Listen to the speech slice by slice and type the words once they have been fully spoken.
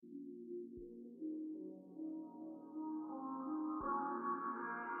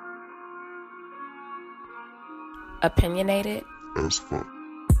Opinionated as fuck.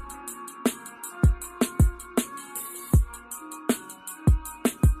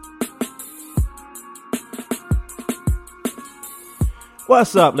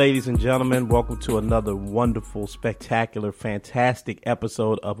 What's up, ladies and gentlemen? Welcome to another wonderful, spectacular, fantastic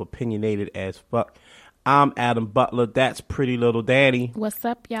episode of Opinionated as Fuck. I'm Adam Butler. That's Pretty Little Danny. What's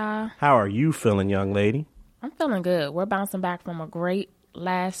up, y'all? How are you feeling, young lady? I'm feeling good. We're bouncing back from a great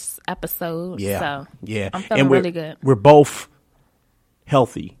last episode. Yeah. I'm feeling really good. We're both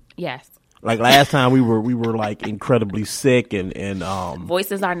healthy. Yes. Like last time we were like incredibly sick and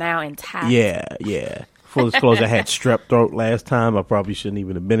voices are now intact. Yeah. Full disclosure, I had strep throat last time. I probably shouldn't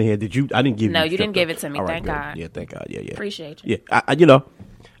even have been here. Did you? I didn't give you. No, you didn't give throat. it to me. All right, thank good. God. Yeah, thank God. Yeah. Appreciate you. Yeah,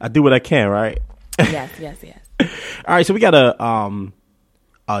 I do what I can, right? Yes. All right, so we got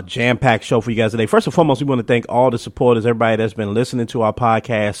a jam-packed show for you guys today. First and foremost, we want to thank all the supporters, everybody that's been listening to our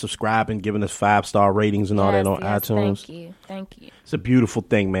podcast, subscribing, giving us 5-star ratings and all that on iTunes. Thank you. It's a beautiful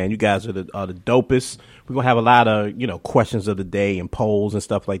thing, man. You guys are the dopest. We're going to have a lot of, questions of the day and polls and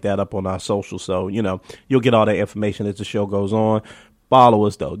stuff like that up on our social. So, you'll get all that information as the show goes on. Follow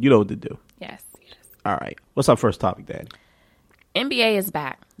us, though. You know what to do. Yes. All right. What's our first topic, Daddy? NBA is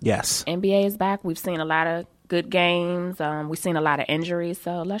back. Yes. NBA is back. We've seen a lot of good games. We've seen a lot of injuries.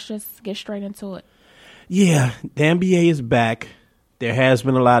 So let's just get straight into it. Yeah, the NBA is back. There has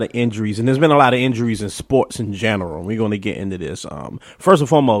been a lot of injuries, and there's been a lot of injuries in sports in general. We're going to get into this. First and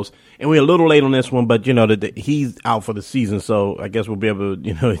foremost, and we're a little late on this one, but he's out for the season, so I guess we'll be able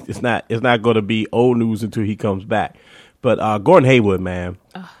to. It's not going to be old news until he comes back. But Gordon Hayward, man,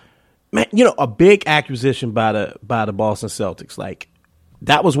 a big acquisition by the Boston Celtics. Like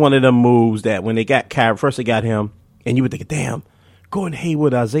that was one of them moves that when they got Kyrie, first they got him, and you would think, damn. Gordon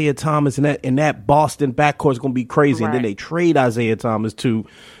Hayward, Isaiah Thomas, and that Boston backcourt is going to be crazy. Right. And then they trade Isaiah Thomas to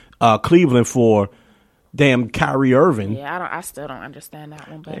Cleveland for damn Kyrie Irving. Yeah, I still don't understand that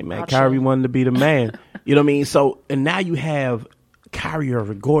one. But hey, man, Kyrie wanted to be the man. You know what I mean? So, and now you have Kyrie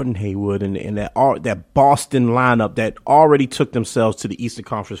Irving, Gordon Hayward, and that Boston lineup that already took themselves to the Eastern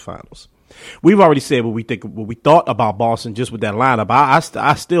Conference Finals. We've already said what we thought about Boston just with that lineup.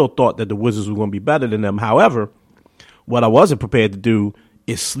 I still thought that the Wizards were going to be better than them. However, what I wasn't prepared to do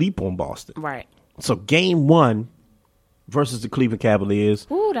is sleep on Boston. Right. So game 1 versus the Cleveland Cavaliers.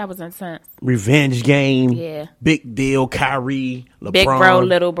 Ooh, that was intense. Revenge game. Yeah. Big deal. Kyrie, LeBron. Big bro,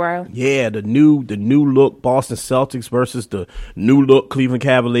 little bro. Yeah, the new look Boston Celtics versus the new look Cleveland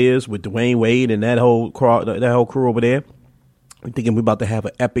Cavaliers with Dwayne Wade and that whole crew over there. I'm thinking we're about to have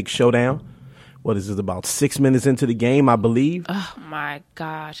an epic showdown. What is this, about 6 minutes into the game, I believe? Oh, my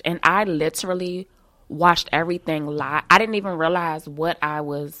gosh. And I literally watched everything live. I didn't even realize what I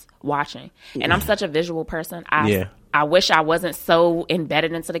was watching. And I'm such a visual person. I wish I wasn't so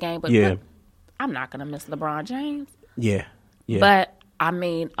embedded into the game. But look, I'm not going to miss LeBron James. Yeah. But, I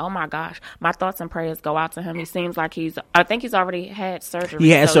mean, oh, my gosh. My thoughts and prayers go out to him. He seems like I think he's already had surgery.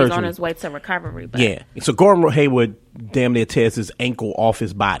 He's on his way to recovery. But. Yeah. So Gordon Hayward damn near tears his ankle off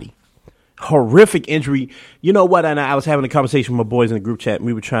his body. Horrific injury. You know what? And I was having a conversation with my boys in the group chat, and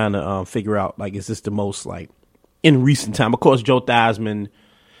we were trying to figure out, like, is this the most, like, in recent time? Of course, Joe Theismann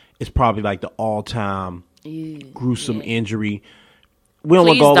is probably, like, the all-time gruesome injury. We don't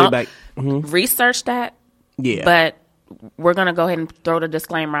want to go all the way back. Mm-hmm. Research that. Yeah. But we're going to go ahead and throw the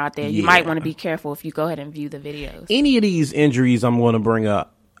disclaimer out there. You might want to be careful if you go ahead and view the videos. Any of these injuries I'm going to bring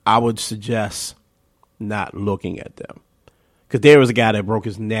up, I would suggest not looking at them. Because there was a guy that broke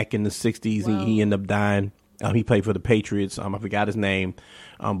his neck in the 60s, and he ended up dying. He played for the Patriots. I forgot his name.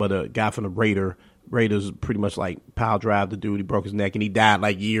 But a guy from the Raiders pretty much like pile drive the dude. He broke his neck, and he died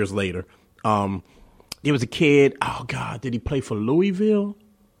like years later. There was a kid. Oh, God. Did he play for Louisville?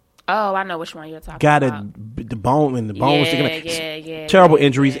 Oh, I know which one you're talking about. Got the bone and the bone was sticking. Yeah. Terrible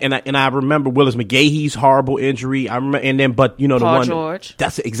injuries. And I remember Willis McGahee's horrible injury. I remember, and then, but the Paul one. George.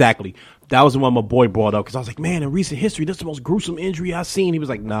 That's it, exactly. That was the one my boy brought up because I was like, man, in recent history, this is the most gruesome injury I've seen. He was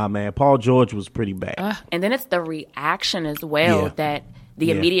like, nah, man, Paul George was pretty bad. And then it's the reaction as well, that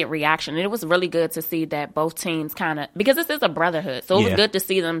the immediate reaction. And it was really good to see that both teams kind of, because this is a brotherhood. So it was good to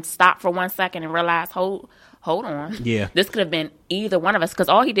see them stop for 1 second and realize, hold on. Yeah. This could have been either one of us because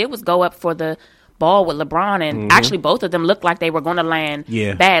all he did was go up for the ball with LeBron, and actually both of them looked like they were going to land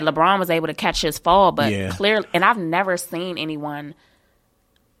bad. LeBron was able to catch his fall, but clearly, and I've never seen anyone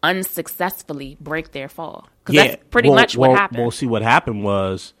unsuccessfully break their fall. Because that's pretty much what happened. Well, see, what happened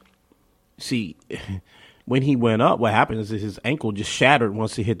was, when he went up, what happened is his ankle just shattered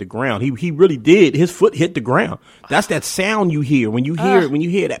once he hit the ground. He really did. His foot hit the ground. That's that sound you hear. When you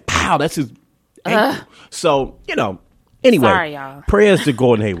hear that pow, that's his ankle. So, anyway, sorry, y'all. Prayers to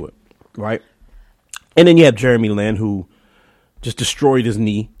Gordon Hayward, right? And then you have Jeremy Lin, who just destroyed his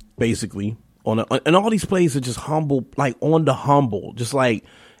knee, basically. And all these plays are just humble, like on the humble, just like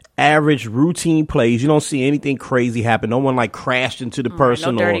average routine plays. You don't see anything crazy happen. No one like crashed into the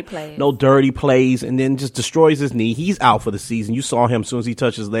person. No dirty plays. No dirty plays, and then just destroys his knee. He's out for the season. You saw him as soon as he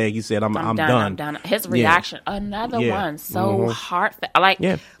touched his leg. He said, I'm done. His reaction, another one, so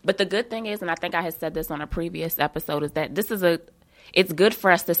heartfelt. But the good thing is, and I think I had said this on a previous episode, is that it's good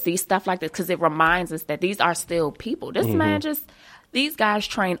for us to see stuff like this because it reminds us that these are still people. This man these guys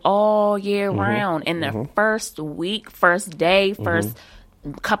train all year round. In the first week, first day, first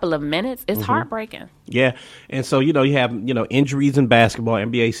couple of minutes, it's heartbreaking. Yeah. And so, you have, injuries in basketball,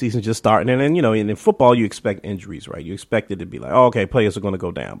 NBA season just starting. And then, and in football, you expect injuries, right? You expect it to be like, okay, players are going to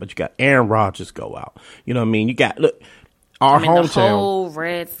go down. But you got Aaron Rodgers go out. You know what I mean? You got, our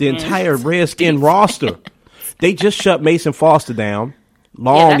hometown, the entire Redskin roster. They just shut Mason Foster down.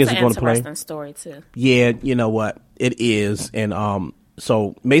 Long is it going to play? That's an interesting story, too. Yeah, you know what? It is. And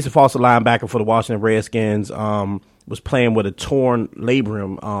so Mason Foster, linebacker for the Washington Redskins, was playing with a torn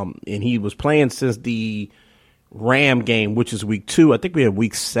labrum, and he was playing since the Ram game, which is week 2. I think we have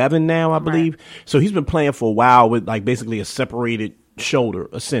week 7 now, I believe. Right. So he's been playing for a while with like basically a separated shoulder,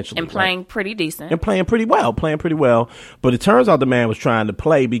 essentially. And playing pretty decent. And playing pretty well. But it turns out the man was trying to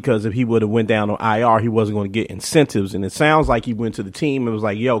play because if he would have went down on IR, he wasn't going to get incentives. And it sounds like he went to the team and was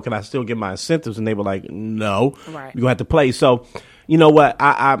like, yo, can I still get my incentives? And they were like, no, you're going to have to play. So, you know what?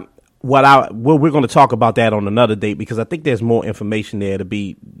 We're going to talk about that on another date because I think there's more information there to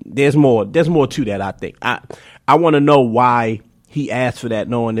be. There's more to that. I think I want to know why he asked for that,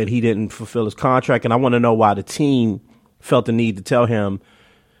 knowing that he didn't fulfill his contract, and I want to know why the team felt the need to tell him,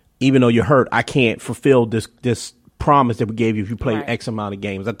 even though you're hurt, I can't fulfill this promise that we gave you if you play X amount of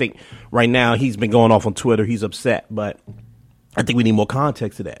games. I think right now he's been going off on Twitter. He's upset, but I think we need more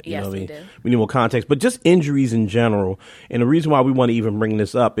context to that. You know what I mean? We need more context, but just injuries in general. And the reason why we want to even bring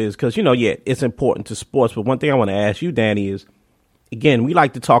this up is because, it's important to sports. But one thing I want to ask you, Danny, is, again, we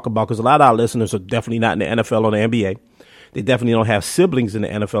like to talk about, because a lot of our listeners are definitely not in the NFL or the NBA. They definitely don't have siblings in the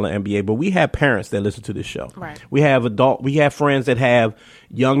NFL and NBA, but we have parents that listen to this show. Right. We have friends that have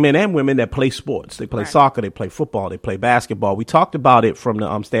young men and women that play sports. They play soccer, they play football, they play basketball. We talked about it from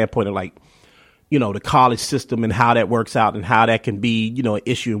the standpoint of like, the college system and how that works out and how that can be, an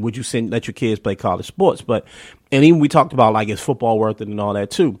issue. And would you let your kids play college sports? And even we talked about like, is football worth it and all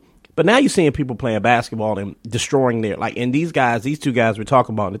that too. But now you're seeing people playing basketball and destroying and these two guys we're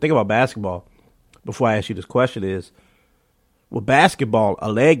talking about, and the thing about basketball, before I ask you this question is, with basketball, a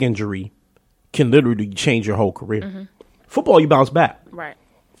leg injury can literally change your whole career. Mm-hmm. Football, you bounce back. Right.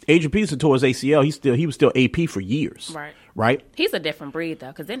 Adrian Peterson tore his ACL. He was still AP for years. Right. He's a different breed though,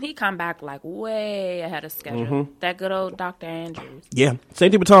 because then he come back like way ahead of schedule. Mm-hmm. That good old Dr. Andrews. Yeah.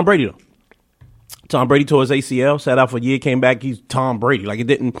 Same thing with Tom Brady though. Tom Brady tore his ACL, sat out for a year, came back. He's Tom Brady. Like it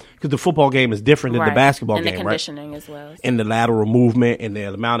didn't, because the football game is different than the basketball game, right? And the conditioning as well. And the lateral movement and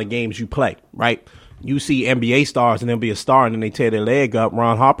the amount of games you play, right? You see NBA stars and they'll be a star and then they tear their leg up.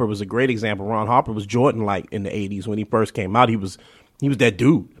 Ron Harper was a great example. Ron Harper was Jordan-like in the 80s when he first came out. He was that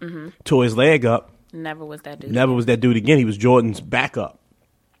dude. Mm-hmm. Tore his leg up. Never was that dude again. He was Jordan's backup.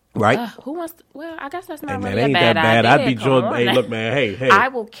 Right? I guess that's not really a ain't bad that bad. idea. I'd be Jordan. Hey, look, man. Hey. I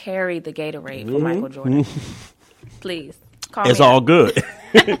will carry the Gatorade for Michael Jordan. Please. It's all good.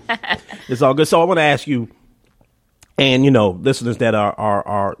 It's all good. So I want to ask you, and, listeners that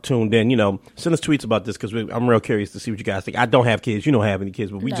are tuned in, send us tweets about this because I'm real curious to see what you guys think. I don't have kids. You don't have any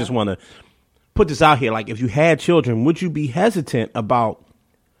kids, but we just want to put this out here. Like, if you had children, would you be hesitant about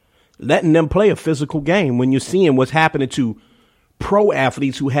letting them play a physical game when you're seeing what's happening to pro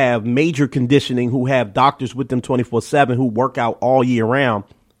athletes who have major conditioning, who have doctors with them 24/7, who work out all year round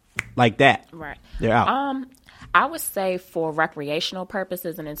like that? Right. They're out. I would say for recreational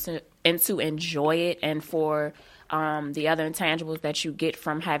purposes and to enjoy it, and for the other intangibles that you get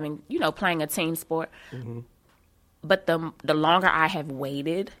from having, playing a team sport. Mm-hmm. But the longer I have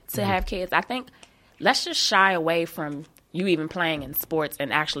waited to have kids, I think let's just shy away from you even playing in sports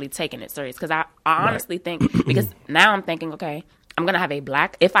and actually taking it serious. Because I honestly think, because now I'm thinking, okay, I'm going to have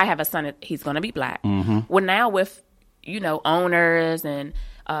if I have a son, he's going to be black. Mm-hmm. Well, now with, owners and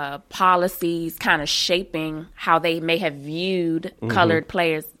policies kind of shaping how they may have viewed colored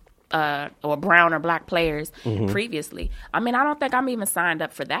players or brown or black players previously. I mean, I don't think I'm even signed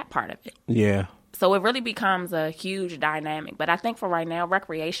up for that part of it. Yeah. So it really becomes a huge dynamic. But I think for right now,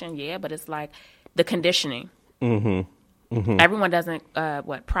 recreation, but it's like the conditioning. Mm-hmm. Mm-hmm. Everyone doesn't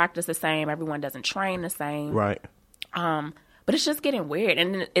practice the same. Everyone doesn't train the same. Right. But it's just getting weird.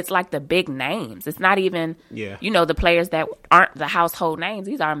 And it's like the big names. It's not even, the players that aren't the household names.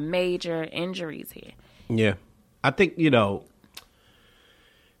 These are major injuries here. Yeah. I think,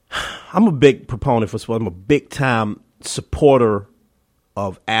 I'm a big proponent for sports. I'm a big time supporter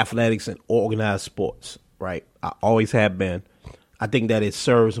of athletics and organized sports, right? I always have been. I think that it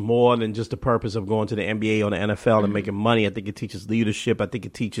serves more than just the purpose of going to the NBA or the NFL and making money. I think it teaches leadership. I think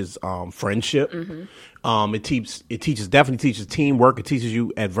it teaches friendship. It definitely teaches teamwork. It teaches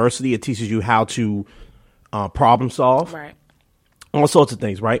you adversity. It teaches you how to problem solve. Right. All sorts of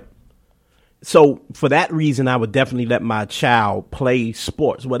things, right? So for that reason, I would definitely let my child play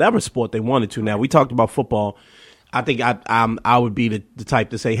sports, whatever sport they wanted to. Now, we talked about football. I think I would be the type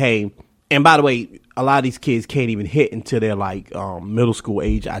to say, hey, and by the way, a lot of these kids can't even hit until they're like middle school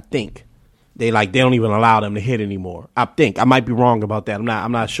age. I think they don't even allow them to hit anymore. I think I might be wrong about that.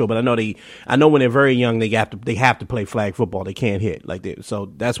 I'm not sure, but I know when they're very young, they have to play flag football. They can't hit like that.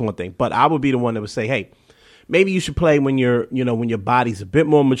 So that's one thing. But I would be the one that would say, hey, maybe you should play when when your body's a bit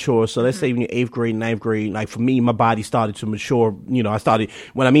more mature. So let's say when you're 8th grade, 9th grade, like for me, my body started to mature.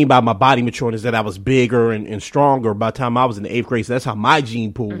 What I mean by my body maturing is that I was bigger and stronger by the time I was in the 8th grade. So that's how my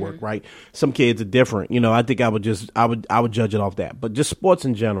gene pool worked, right? Some kids are different. I think I would judge it off that. But just sports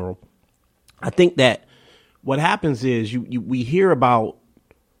in general, I think that what happens is we hear about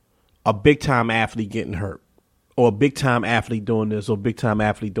a big time athlete getting hurt, or a big time athlete doing this, or a big time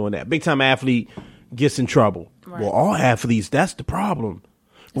athlete doing that. Big time athlete gets in trouble. Right. Well, all athletes, that's the problem.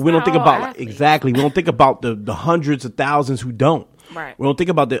 But we don't think about exactly. We don't think about the hundreds of thousands who don't. Right. We don't think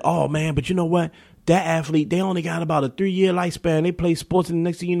about that. Oh man, but you know what? That athlete, they only got about a 3-year lifespan. They play sports, and the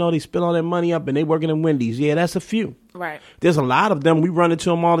next thing you know, they spill all their money up, and they working in Wendy's. Yeah, that's a few. Right. There's a lot of them. We run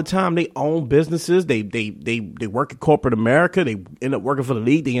into them all the time. They own businesses. They work at corporate America. They end up working for the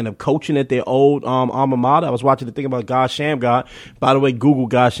league. They end up coaching at their old alma mater. I was watching the thing about God Shamgar. By the way, Google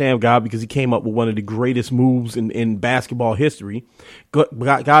God Shamgar because he came up with one of the greatest moves in basketball history.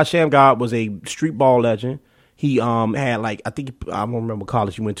 God Shamgar was a street ball legend. He had I don't remember what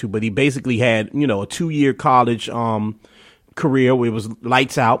college he went to, but he basically had, a 2-year college career where it was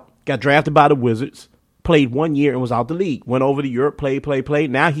lights out. Got drafted by the Wizards, played 1 year and was out the league. Went over to Europe,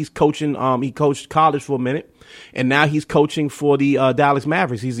 played. Now he's coaching. He coached college for a minute, and now he's coaching for the Dallas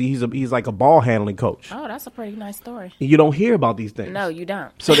Mavericks. He's like a ball handling coach. Oh, that's a pretty nice story. You don't hear about these things. No, you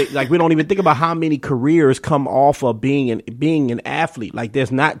don't. So we don't even think about how many careers come off of being an athlete. Like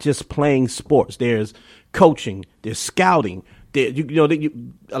there's not just playing sports. There's coaching, there's scouting. A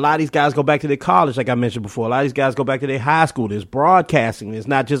lot of these guys go back to their college, like I mentioned before. A lot of these guys go back to their high school. There's broadcasting. It's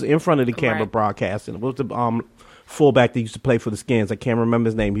not just in front of the camera broadcasting. What was the fullback that used to play for the Skins? I can't remember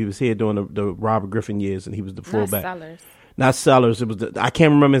his name. He was here during the Robert Griffin years, and he was the fullback. Not Sellers. It was I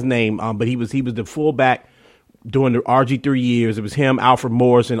can't remember his name, but he was the fullback during the RG3 years. It was him, Alfred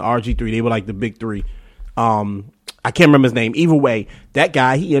Morris, and RG3. They were like the big three. I can't remember his name. Either way, that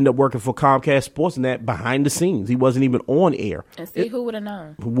guy, he ended up working for Comcast Sportsnet behind the scenes. He wasn't even on air. And see, who would have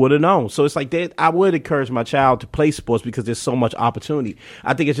known? Who would have known? So it's like that. I would encourage my child to play sports because there's so much opportunity.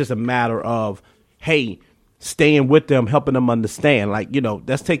 I think it's just a matter of, hey, staying with them, helping them understand. Like,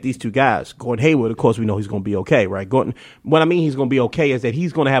 let's take these two guys. Gordon Hayward, of course, we know he's going to be okay, right? What I mean he's going to be okay is that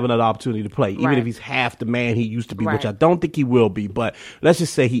he's going to have another opportunity to play, even if he's half the man he used to be, which I don't think he will be. But let's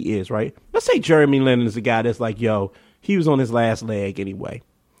just say he is, right? Let's say Jeremy Lin is a guy that's like, he was on his last leg anyway.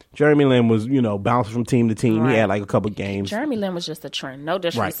 Jeremy Lin was, bouncing from team to team. Right. He had like a couple games. Jeremy Lin was just a trend. No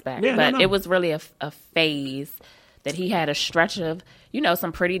disrespect. Right. Yeah, but it was really a phase that he had a stretch of,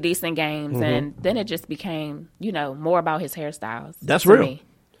 some pretty decent games. Mm-hmm. And then it just became, more about his hairstyles. That's real. Me.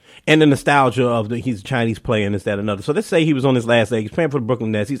 And the nostalgia of he's a Chinese player and this, that, another. So let's say he was on his last leg. He's playing for the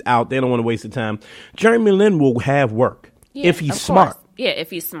Brooklyn Nets. He's out. They don't want to waste the time. Jeremy Lin will have work if he's smart. Yeah, if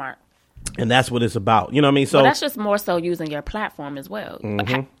he's smart. And that's what it's about. You know what I mean? So that's just more so using your platform as well.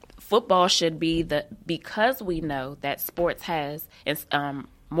 Mm-hmm. Football should be because we know that sports has,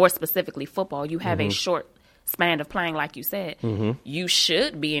 more specifically football, you have a short span of playing, like you said. You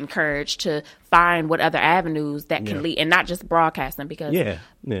should be encouraged to find what other avenues that can lead, and not just broadcasting, because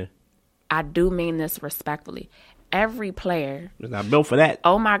I do mean this respectfully. Every player is not built for that.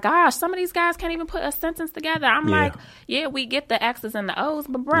 Oh my gosh, some of these guys can't even put a sentence together. I'm like, we get the X's and the O's,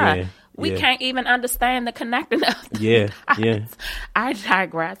 but bruh, we can't even understand the connecting of the dots. I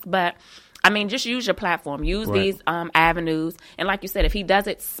digress, but I mean, just use your platform. Use these avenues, and like you said, if he does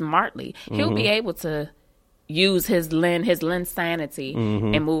it smartly, he'll be able to use his lens sanity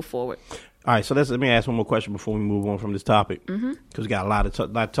and move forward. All right, so let me ask one more question before we move on from this topic, because we got a lot to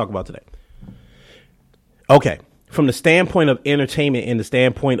talk about today. Okay. From the standpoint of entertainment and the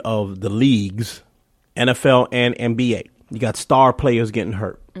standpoint of the leagues, NFL and NBA, you got star players getting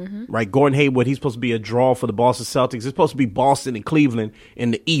hurt, right? Gordon Hayward, he's supposed to be a draw for the Boston Celtics. It's supposed to be Boston and Cleveland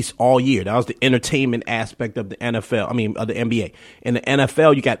in the East all year. That was the entertainment aspect of the NFL. I mean, of the NBA. In the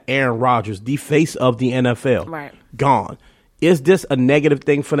NFL, you got Aaron Rodgers, the face of the NFL, right? Gone. Is this a negative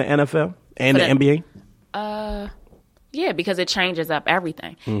thing for the NFL and the NBA? Yeah, because it changes up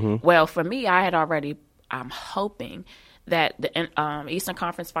everything. Mm-hmm. Well, for me, I'm hoping that the Eastern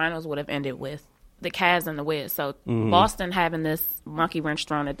Conference Finals would have ended with the Cavs and the Wiz. So Boston having this monkey wrench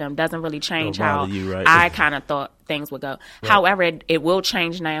thrown at them doesn't really change how I kind of thought things would go. Right. However, it will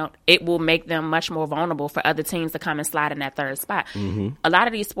change now. It will make them much more vulnerable for other teams to come and slide in that third spot. Mm-hmm. A lot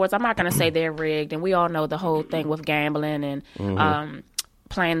of these sports, I'm not going to say they're rigged, and we all know the whole thing with gambling and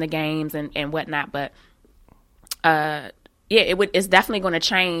playing the games and whatnot, but it's definitely going to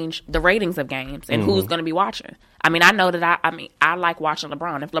change the ratings of games and who's going to be watching. I mean, I know that I like watching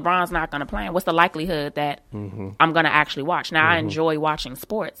LeBron. If LeBron's not going to play, what's the likelihood that I'm going to actually watch? Now, I enjoy watching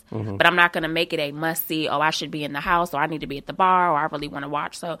sports, but I'm not going to make it a must-see, I should be in the house, or I need to be at the bar, or I really want to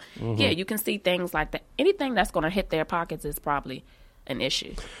watch. So, yeah, you can see things like that. Anything that's going to hit their pockets is probably an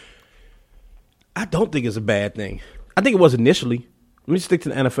issue. I don't think it's a bad thing. I think it was initially. Let me stick to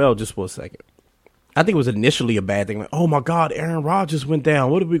the NFL just for a second. I think it was initially a bad thing. Like, oh, my God, Aaron Rodgers went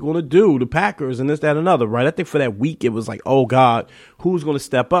down. What are we going to do? The Packers and this, that, and another, right? I think for that week, it was like, oh, God, who's going to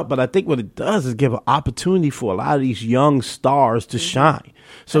step up? But I think what it does is give an opportunity for a lot of these young stars to shine.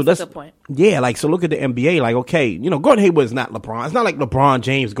 So that's a good point. Yeah, so look at the NBA. Like, okay, Gordon Hayward is not LeBron. It's not like LeBron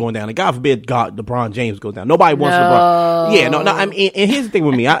James going down. And God forbid LeBron James goes down. Nobody wants LeBron. Yeah, no. I mean, and here's the thing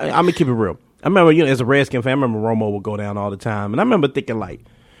with me. I'm going to keep it real. I remember, as a Redskin fan, I remember Romo would go down all the time. And I remember thinking, like,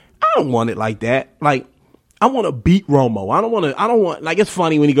 I don't want it like that. Like, I want to beat Romo. I don't want, like, it's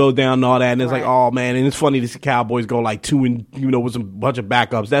funny when he goes down and all that, and it's like, oh, man, and it's funny to see Cowboys go, like, 2-and, with a bunch of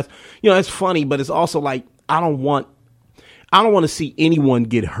backups. That's, it's funny, but it's also, like, I don't want to see anyone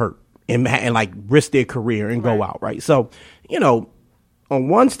get hurt and like, risk their career and go out, right? So, on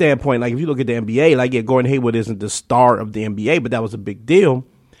one standpoint, like, if you look at the NBA, like, yeah, Gordon Hayward isn't the star of the NBA, but that was a big deal.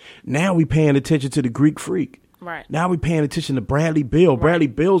 Now we paying attention to the Greek Freak. Right. Now we're paying attention to Bradley Beal. Right. Bradley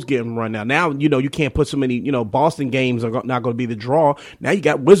Beal's getting run now. Now, you can't put so many, Boston games are not going to be the draw. Now you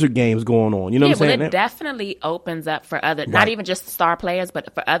got Wizard games going on. You know what I'm saying? Well, it definitely opens up for other, not even just star players,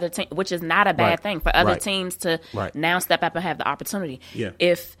 but for other teams, which is not a bad thing, for other teams to now step up and have the opportunity. Yeah.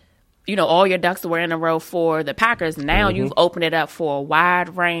 If, all your ducks were in a row for the Packers, now you've opened it up for a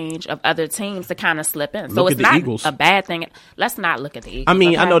wide range of other teams to kind of slip in. So it's not Eagles. A bad thing. Let's not look at the Eagles. I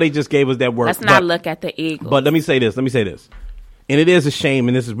mean, I know they just gave us that word. Let's not look at the Eagles. But let me say this. And it is a shame,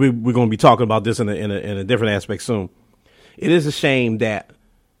 and this is we're going to be talking about this in a different aspect soon. It is a shame that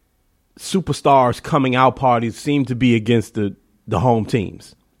superstars coming out parties seem to be against the home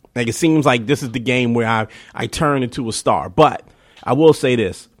teams. Like, it seems like this is the game where I turn into a star. But I will say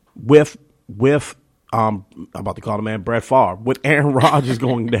this. With I'm about to call the man Brett Favre, with Aaron Rodgers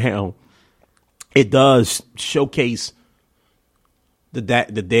going down, it does showcase the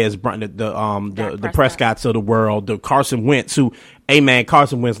Dez Bryant, the Prescotts of the world, the Carson Wentz, who, hey man,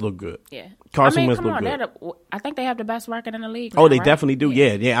 Carson Wentz look good. Yeah. Carson Wentz look good. I think they have the best record in the league. Now, they definitely do.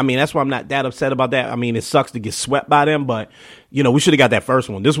 Yeah. I mean, that's why I'm not that upset about that. I mean, it sucks to get swept by them, but we should have got that first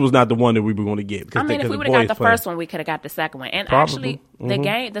one. This was not the one that we were going to get. I mean, if we would have got the first one, we could have got the second one. And actually,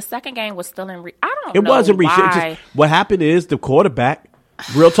 the second game was still in. I don't know. It wasn't why. What happened is the quarterback.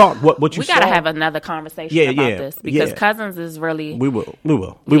 Real talk. What you? We gotta have another conversation about this because Cousins is really. We will.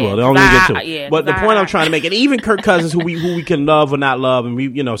 Don't even get to it. But the point I'm trying to make, and even Kirk Cousins, who we can love or not love,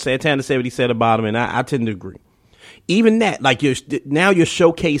 and Santana said what he said about him, and I tend to agree. Even that, like you're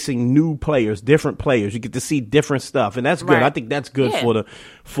showcasing new players, different players. You get to see different stuff, and that's good. Right. I think that's good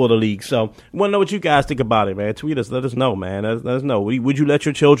for the league. So, I want to know what you guys think about it, man. Tweet us, let us know, man. Let us know. Would you let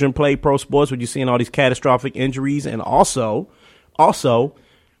your children play pro sports? Would you see all these catastrophic injuries? And also,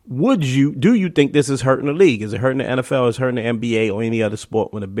 do you think this is hurting the league? Is it hurting the NFL? Is it hurting the NBA or any other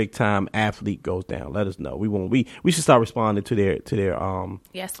sport when a big time athlete goes down? Let us know. We should start responding to their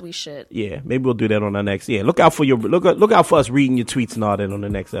Yes, we should. Yeah, maybe we'll do that on our next. Yeah, look out for us reading your tweets and all that on the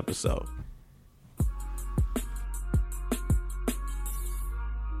next episode.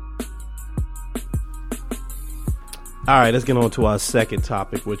 All right, let's get on to our second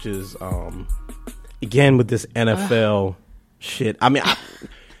topic, which is again with this NFL shit. I mean,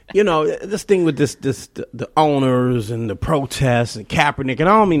 this thing with the owners and the protests and Kaepernick, and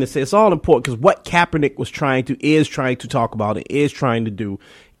I don't mean to say it's all important because what Kaepernick is trying to talk about and is trying to do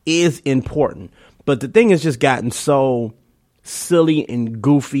is important. But the thing has just gotten so silly and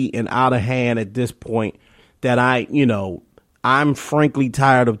goofy and out of hand at this point that I'm frankly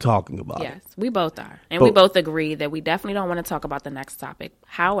tired of talking about it. Yes, we both are. And we both agree that we definitely don't want to talk about the next topic.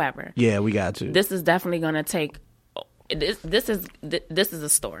 However, yeah, we got to. This is definitely going to take this is a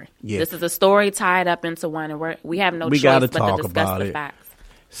story. Yeah. This is a story tied up into one, and we have no choice but to discuss the facts.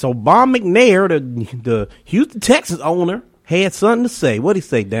 So Bob McNair, the Houston Texans owner, had something to say. What did he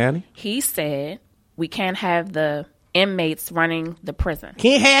say, Danny? He said we can't have the inmates running the prison.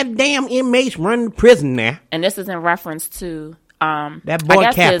 Can't have damn inmates running the prison now. And this is in reference to that boy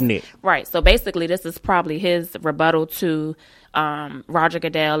Kaepernick. Right. So basically, this is probably his rebuttal to Roger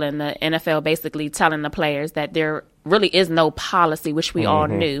Goodell and the NFL basically telling the players that there really is no policy, which we all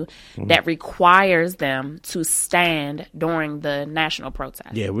knew, that requires them to stand during the national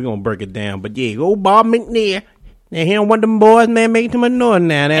protest. Yeah, we're going to break it down. But yeah, go Bob McNair. Now, he don't want them boys, man, make too much noise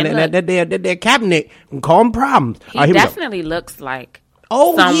now. That Kaepernick can cause them problems. He definitely looks like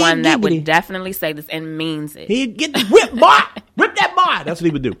someone that would definitely say this and means it. He'd get the whip, boy. Whip that boy. That's what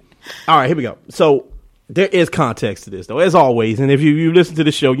he would do. All right, here we go. So there is context to this, though, as always. And if you listen to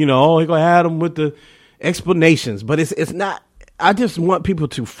the show, you know, he's going to have them with the explanations. But it's not. I just want people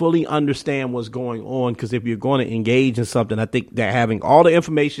to fully understand what's going on, because if you're going to engage in something, I think that having all the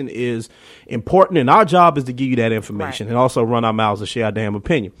information is important, and our job is to give you that information and also run our mouths and share our damn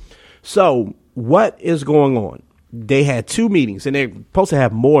opinion. So what is going on? They had 2 meetings, and they're supposed to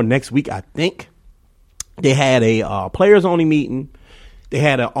have more next week, I think. They had a players-only meeting. They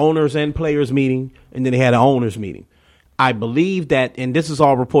had an owners and players meeting, and then they had an owners meeting. I believe that, and this is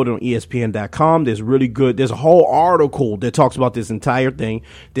all reported on ESPN.com. There's a whole article that talks about this entire thing.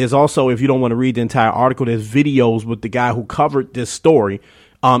 There's also, if you don't want to read the entire article, there's videos with the guy who covered this story,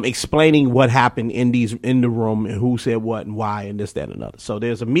 explaining what happened in the room and who said what and why and this, that, and another. So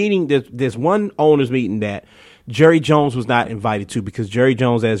there's a meeting. There's one owners meeting that Jerry Jones was not invited to, because Jerry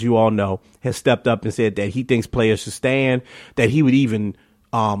Jones, as you all know, has stepped up and said that he thinks players should stand, that he would even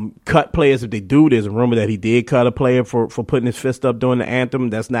cut players if they do. There's a rumor that he did cut a player for putting his fist up during the anthem.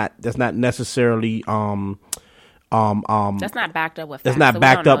 That's not necessarily that's not backed up with facts. That's not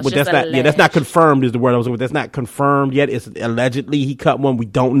backed up with that's not confirmed is the word I was with. That's not confirmed yet. It's allegedly he cut one. We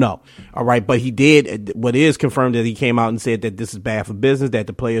don't know. All right, but he did. What is confirmed is he came out and said that this is bad for business, that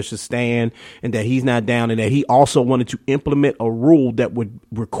the players should stand, and that he's not down, and that he also wanted to implement a rule that would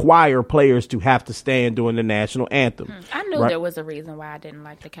require players to have to stand during the national anthem. I knew there was a reason why I didn't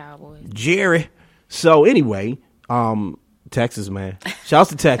like the Cowboys. Jerry. So anyway, Texas, man.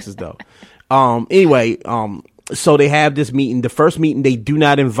 Shouts to Texas though. So they have this meeting. The first meeting, they do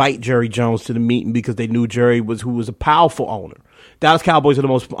not invite Jerry Jones to the meeting because they knew Jerry was a powerful owner. Dallas Cowboys are the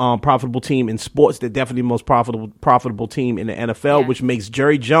most profitable team in sports. They're definitely the most profitable team in the NFL, which makes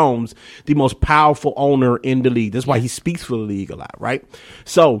Jerry Jones the most powerful owner in the league. That's why he speaks for the league a lot, right?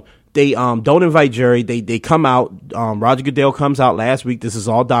 So they don't invite Jerry. They come out. Roger Goodell comes out last week. This is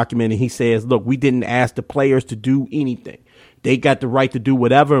all documented. He says, look, we didn't ask the players to do anything. They got the right to do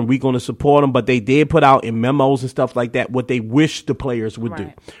whatever, and we're going to support them. But they did put out in memos and stuff like that what they wish the players would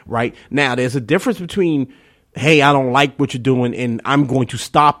do. Right now, there's a difference between, hey, I don't like what you're doing, and I'm going to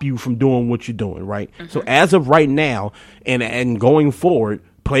stop you from doing what you're doing. Right. So as of right now, and going forward,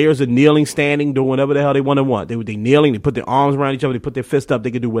 players are kneeling, standing, doing whatever the hell they want. They kneeling. They put their arms around each other. They put their fist up.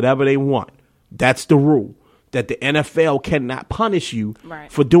 They can do whatever they want. That's the rule. That the NFL cannot punish you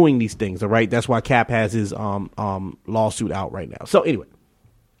for doing these things, all right? That's why Cap has his lawsuit out right now. So anyway,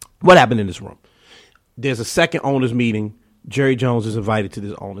 what happened in this room? There's a second owners meeting. Jerry Jones is invited to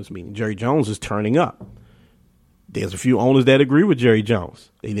this owners meeting. Jerry Jones is turning up. There's a few owners that agree with Jerry Jones.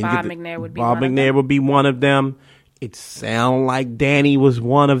 They didn't Bob McNair would be one of them. It sounded like Danny was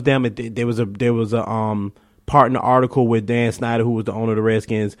one of them. There was a part in the article with Dan Snyder, who was the owner of the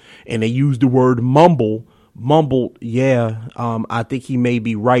Redskins, and they used the word mumbled, I think he may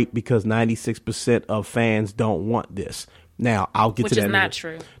be right, because 96% of fans don't want this. Now, I'll get to that. Which is not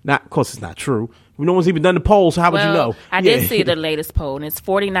true. Of course, it's not true. No one's even done the poll, so how would you know? I did see the latest poll, and it's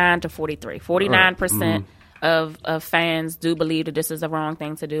 49 to 43. 49% of fans do believe that this is the wrong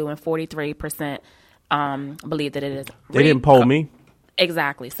thing to do, and 43% believe that it is. They didn't poll me.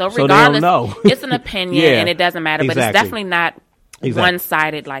 Exactly. So regardless, they don't know. It's an opinion, and it doesn't matter, but it's definitely not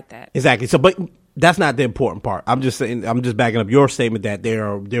one-sided like that. Exactly. So, but that's not the important part. I'm just saying. I'm just backing up your statement that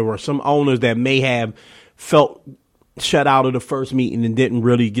there were some owners that may have felt shut out of the first meeting and didn't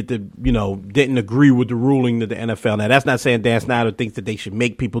really didn't agree with the ruling of the NFL. Now, that's not saying Dan Snyder thinks that they should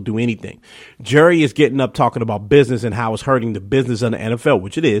make people do anything. Jerry is getting up talking about business and how it's hurting the business of the NFL,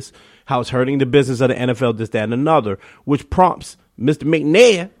 which it is. How it's hurting the business of the NFL, this, that, and another, which prompts Mr.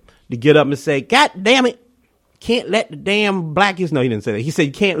 McNair to get up and say, God damn it, can't let the damn blackies. No, he didn't say that. He said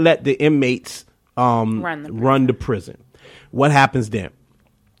you can't let the inmates run the prison. What happens then?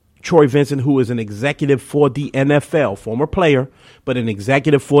 Troy Vincent, who is an executive for the NFL, former player, but an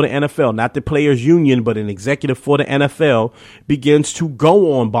executive for the NFL, not the players union, but an executive for the NFL, begins to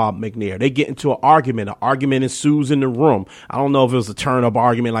go on Bob McNair. They get into an argument ensues in the room. I don't know if it was a turn up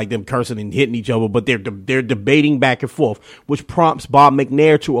argument like them cursing and hitting each other, but they're debating back and forth, which prompts Bob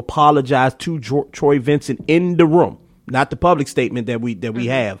McNair to apologize to Troy Vincent in the room. Not the public statement that we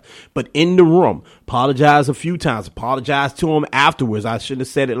have, but in the room. Apologize a few times. Apologize to him afterwards. I shouldn't have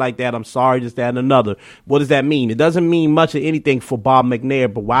said it like that. I'm sorry, just that and another. What does that mean? It doesn't mean much of anything for Bob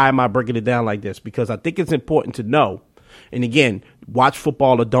McNair, but why am I breaking it down like this? Because I think it's important to know. And again, watch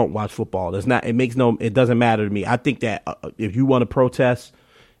football or don't watch football. It doesn't matter to me. I think that if you want to protest,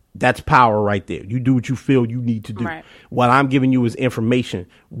 that's power right there. You do what you feel you need to do. Right. What I'm giving you is information.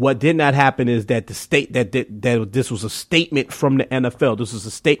 What did not happen is that that this was a statement from the NFL. This was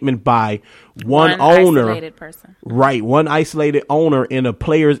a statement by one owner, isolated person. Right, one isolated owner in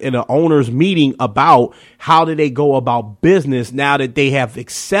a owners meeting about how do they go about business now that they have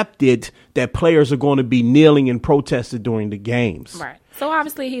accepted that players are going to be kneeling and protesting during the games. Right. So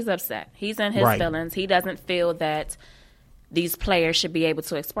obviously he's upset. He's in his feelings. He doesn't feel that these players should be able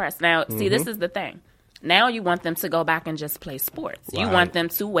to express. Now, see, this is the thing. Now you want them to go back and just play sports. Right. You want them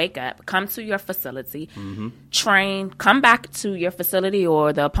to wake up, come to your facility, train, come back to your facility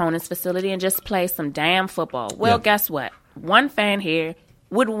or the opponent's facility and just play some damn football. Well, guess what? One fan here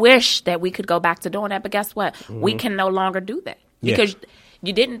would wish that we could go back to doing that, but guess what? We can no longer do that because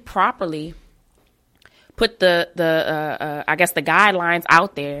you didn't properly put the guidelines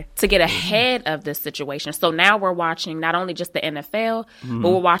out there to get ahead of this situation. So now we're watching not only just the NFL, but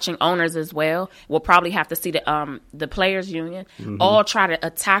we're watching owners as well. We'll probably have to see the players union all try to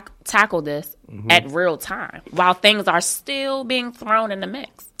tackle this at real time while things are still being thrown in the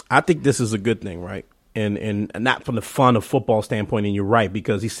mix. I think this is a good thing, right? And not from the fun of football standpoint, and you're right,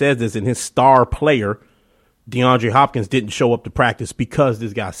 because he says this in his star player, DeAndre Hopkins, didn't show up to practice because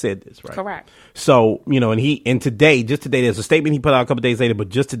this guy said this, right? Correct. So, and today, there's a statement he put out a couple days later, but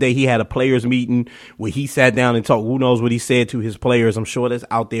just today he had a players meeting where he sat down and talked. Who knows what he said to his players? I'm sure that's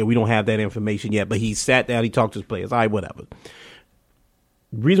out there. We don't have that information yet, but he sat down, he talked to his players. All right, whatever.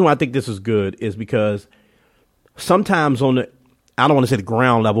 The reason why I think this is good is because sometimes I don't want to say the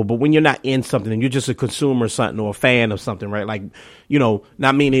ground level, but when you're not in something and you're just a consumer of something or a fan of something, right? Like,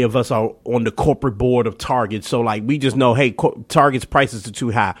 not many of us are on the corporate board of Target. So like, we just know, hey, Target's prices are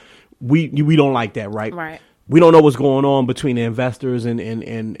too high. We don't like that, right? Right. We don't know what's going on between the investors and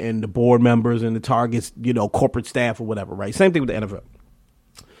the board members and the Target's, corporate staff or whatever, right? Same thing with the NFL.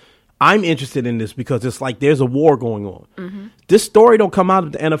 I'm interested in this because it's like there's a war going on. This story don't come out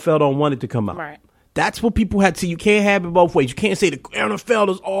if the NFL don't want it to come out. Right. That's what people had to see. You can't have it both ways. You can't say the NFL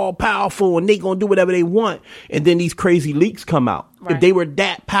is all powerful and they going to do whatever they want. And then these crazy leaks come out. Right. If they were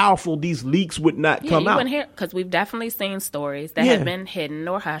that powerful, these leaks would not come out. Because we've definitely seen stories that have been hidden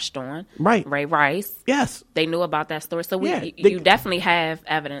or hushed on. Right. Ray Rice. Yes. They knew about that story. So you definitely have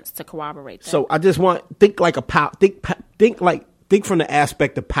evidence to corroborate that. So I just think from the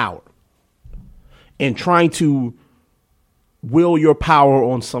aspect of power and trying to will your power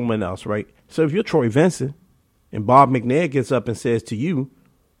on someone else, right? So if you're Troy Vincent and Bob McNair gets up and says to you,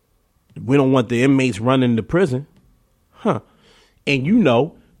 we don't want the inmates running the prison, and you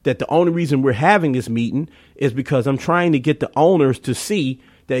know that the only reason we're having this meeting is because I'm trying to get the owners to see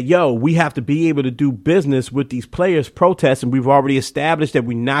that, we have to be able to do business with these players protesting. We've already established that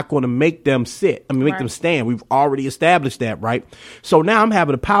we're not going to make them them stand. We've already established that, right? So now I'm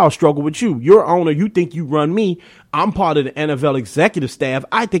having a power struggle with you. You're owner. You think you run me. I'm part of the NFL executive staff.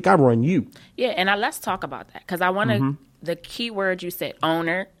 I think I run you. Yeah, and let's talk about that because I want to, the key word you said,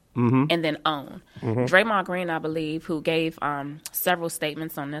 owner, and then own. Draymond Green, I believe, who gave several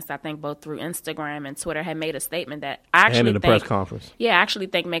statements on this, I think both through Instagram and Twitter, had made a statement that I actually think, press conference. Yeah, I actually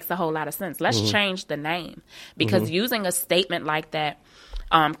think makes a whole lot of sense. Let's change the name because using a statement like that,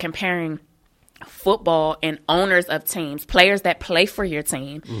 comparing football and owners of teams, players that play for your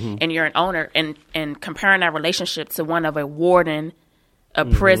team, and you're an owner, and comparing that relationship to one of a warden, a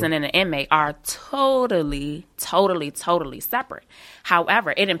prison, and an inmate are totally separate.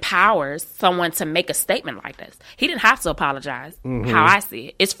 However, it empowers someone to make a statement like this. He didn't have to apologize. How I see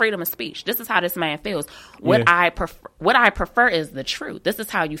it, it's freedom of speech. This is how this man feels. What I prefer is the truth. This is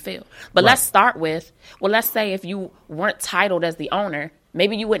how you feel. But let's start with, let's say if you weren't titled as the owner,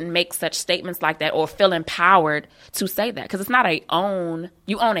 maybe you wouldn't make such statements like that or feel empowered to say that because it's not you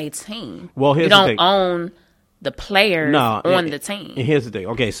own a team. Well, you don't own the players on the team. And here's the thing.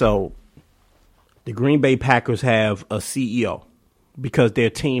 Okay, so the Green Bay Packers have a CEO because their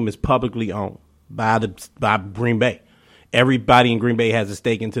team is publicly owned by Green Bay. everybody in Green Bay has a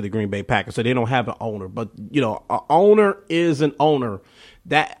stake into the Green Bay Packers, so they don't have an owner. But, you know, an owner is an owner.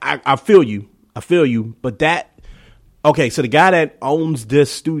 That I feel you. But that, okay, so the guy that owns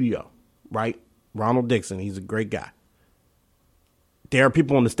this studio, right, Ronald Dixon, he's a great guy. There are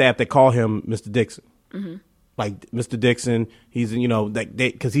people on the staff that call him Mr. Dixon. Mm-hmm. Like, Mr. Dixon, he's, you know, like,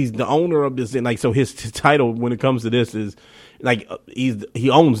 because he's the owner of this, and like, so his title when it comes to this is like he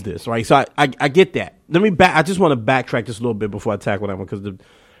owns this, right? So I get that. I just want to backtrack just a little bit before I tackle that one, because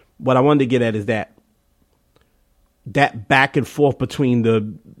what I wanted to get at is that back and forth between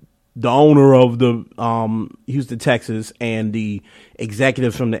the owner of the Houston Texans and the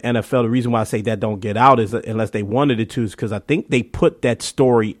executives from the NFL. The reason why I say that don't get out is that unless they wanted it to, is because I think they put that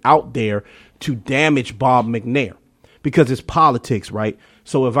story out there to damage Bob McNair, because it's politics, right?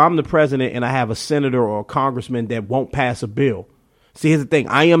 So if I'm the president and I have a senator or a congressman that won't pass a bill, see, here's the thing.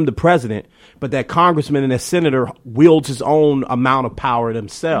 I am the president, but that congressman and that senator wields his own amount of power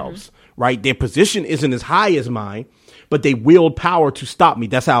themselves, right? Their position isn't as high as mine, but they wield power to stop me.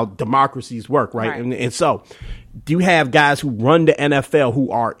 That's how democracies work, right? And so you have guys who run the NFL,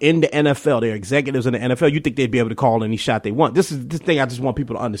 who are in the NFL, they're executives in the NFL. You think they'd be able to call any shot they want. This is the thing I just want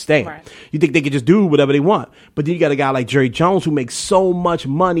people to understand. Right. You think they could just do whatever they want. But then you got a guy like Jerry Jones who makes so much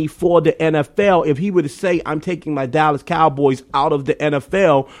money for the NFL. If he were to say, I'm taking my Dallas Cowboys out of the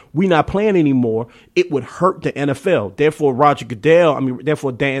NFL, we're not playing anymore, it would hurt the NFL. Therefore,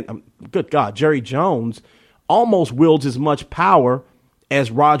 Jerry Jones almost wields as much power as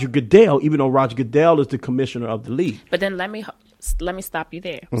Roger Goodell, even though Roger Goodell is the commissioner of the league. But then let me stop you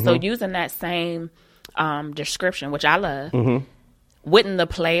there. Mm-hmm. So using that same description, which I love, wouldn't the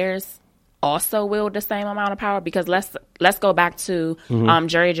players also wield the same amount of power? Because let's go back to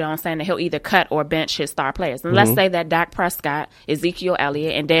Jerry Jones saying that he'll either cut or bench his star players. And let's say that Dak Prescott, Ezekiel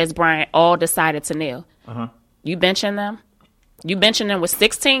Elliott, and Dez Bryant all decided to kneel. You benching them? You benching them with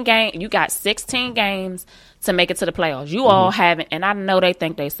 16 games. You got 16 games to make it to the playoffs. You all haven't, and I know they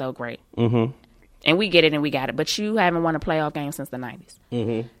think they so great. And we get it and we got it. But you haven't won a playoff game since the 90s.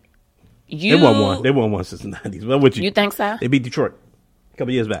 They won one since the 90s. What would you? You think so? They beat Detroit a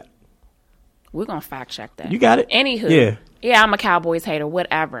couple years back. We're going to fact check that. You got it? Anywho. Yeah, I'm a Cowboys hater,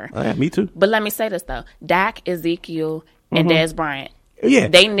 whatever. Yeah, me too. But let me say this, though. Dak, Ezekiel, and Dez Bryant. Yeah.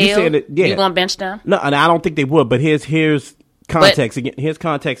 They kneel. You going to bench them? No, and I don't think they would. But here's context again. Here's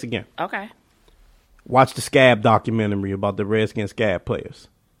context again. Okay. Watch the Scab documentary about the Redskins Scab players.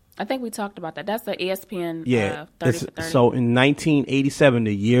 I think we talked about that. That's the ESPN 30 for 30. So in 1987,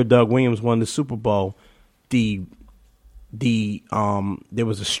 the year Doug Williams won the Super Bowl, there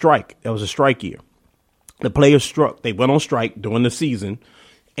was a strike. That was a strike year. The players struck. They went on strike during the season,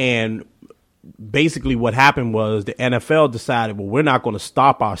 and basically what happened was the NFL decided, well, we're not going to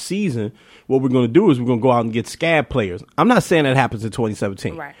stop our season. What we're going to do is we're going to go out and get Scab players. I'm not saying that happens in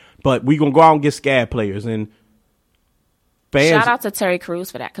 2017. Right. But we're going to go out and get Scab players. And fans, shout out to Terry Crews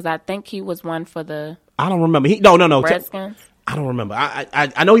for that, because I think he was one for the I don't remember. No. Redskins. I don't remember.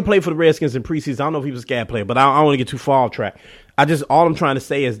 I know he played for the Redskins in preseason. I don't know if he was a Scab player, but I don't want to get too far off track. All I'm trying to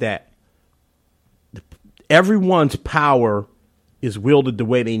say is that everyone's power is wielded the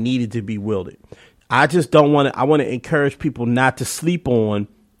way they needed to be wielded. I just don't want to. I want to encourage people not to sleep on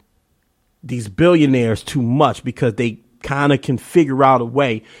these billionaires too much, because they kind of can figure out a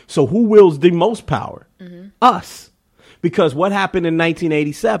way. So who wields the most power? Us. Because what happened in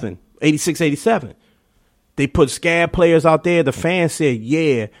 1987, 86, 87? They put Scab players out there. The fans said,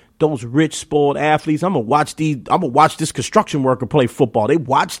 yeah, those rich, spoiled athletes, I'm going to watch this construction worker play football. They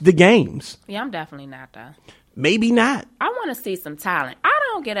watched the games. Yeah, I'm definitely not, though. Maybe not. I want to see some talent. I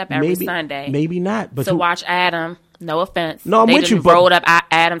don't get up every Sunday. Maybe not. But to watch Adam. No offense. No, I'm they with you. They rolled up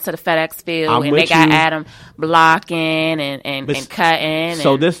Adam to the FedEx field, and they got Adam blocking and cutting.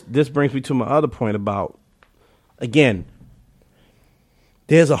 So this brings me to my other point about, again,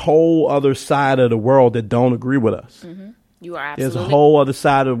 there's a whole other side of the world that don't agree with us. You are absolutely. There's a whole other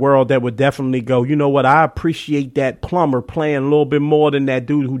side of the world that would definitely go, you know what, I appreciate that plumber playing a little bit more than that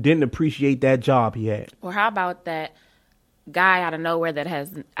dude who didn't appreciate that job he had. Or how about that guy out of nowhere that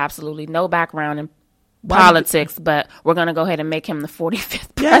has absolutely no background in politics, but we're going to go ahead and make him the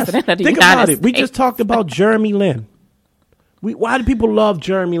 45th president of the United States. Think about it. We just talked about Jeremy Lin. Why do people love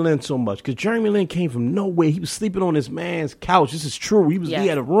Jeremy Lin so much? Because Jeremy Lin came from nowhere. He was sleeping on his man's couch. This is true. He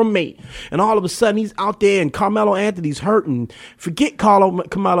had a roommate, and all of a sudden he's out there, and Carmelo Anthony's hurting. Forget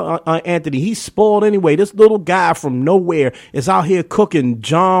Carmelo Anthony. He's spoiled anyway. This little guy from nowhere is out here cooking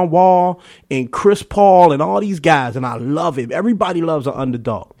John Wall and Chris Paul and all these guys, and I love him. Everybody loves an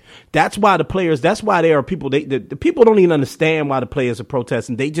underdog. That's why there are people, the people don't even understand why the players are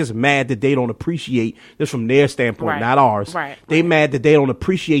protesting. They just mad that they don't appreciate this from their standpoint, not ours. They mad that they don't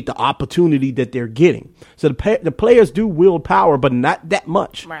appreciate the opportunity that they're getting. So the players do wield power, but not that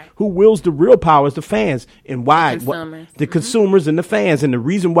much. Who wields the real power is the fans. And why? The consumers and the fans. And the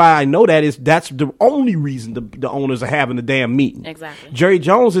reason why I know that is that's the only reason the owners are having the damn meeting. Exactly. Jerry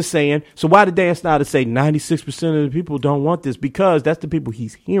Jones is saying, so why did Dan Snyder say 96% of the people don't want this? Because that's the people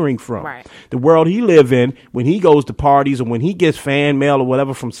he's hearing from. The world he live in, when he goes to parties or when he gets fan mail or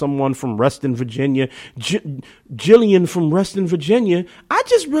whatever from someone from Reston, Virginia, Jillian from Reston, Virginia, I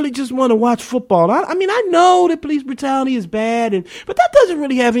just really want to watch football. I mean, I know that police brutality is bad, but that doesn't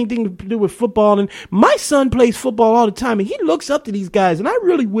really have anything to do with football. And my son plays football all the time, and he looks up to these guys, and I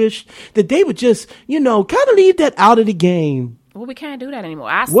really wish that they would just, kind of leave that out of the game. Well, we can't do that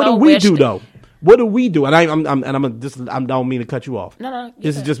anymore. What do we do, though? What do we do? And I don't mean to cut you off. No.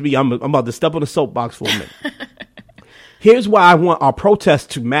 This is just me. I'm about to step on the soapbox for a minute. Here's why I want our protests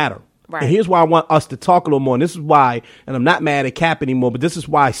to matter. And here's why I want us to talk a little more. And this is why, and I'm not mad at Cap anymore, but this is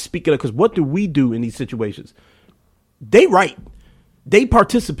why I speak it up. Because what do we do in these situations? They write. They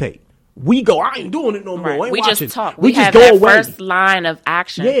participate. We go, I ain't doing it no more. We just talk. We just have that first line of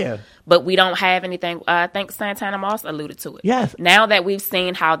action. Yeah. But we don't have anything. I think Santana Moss alluded to it. Yes. Now that we've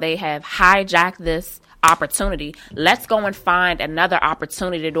seen how they have hijacked this opportunity, let's go and find another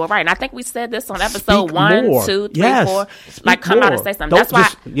opportunity to do it right. And I think we said this on episode 1, 2, 3, 4. Like, come out and say something. That's why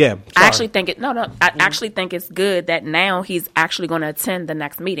I actually think I actually think it's good that now he's actually going to attend the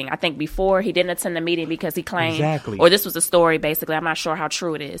next meeting. I think before he didn't attend the meeting because he claimed, or this was a story basically, I'm not sure how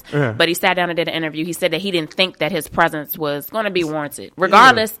true it is, but he sat down and did an interview. He said that he didn't think that his presence was going to be warranted.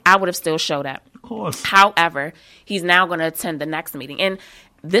 Regardless, I would have still showed up. Of course. However, he's now going to attend the next meeting. And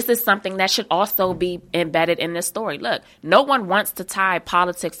this is something that should also be embedded in this story. Look, no one wants to tie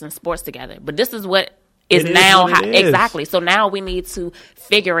politics and sports together, but this is what is now. Exactly. So now we need to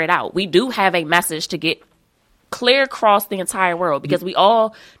figure it out. We do have a message to get clear across the entire world because we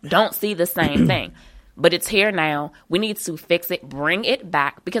all don't see the same thing. But it's here now. We need to fix it, bring it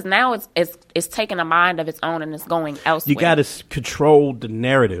back, because now it's taking a mind of its own and it's going elsewhere. You got to control the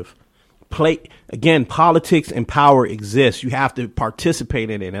narrative. Again, politics and power exists. You have to participate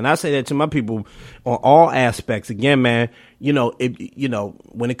in it. And I say that to my people on all aspects. Again, man,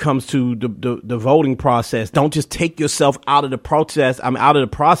 when it comes to the voting process, don't just take yourself out of the process.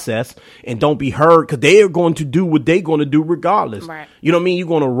 And don't be heard, because they are going to do what they're going to do regardless. Right. You know what I mean? You're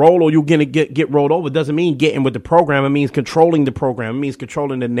going to roll or you're going to get rolled over. It doesn't mean getting with the program. It means controlling the program. It means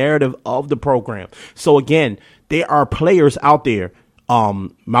controlling the narrative of the program. So again, there are players out there,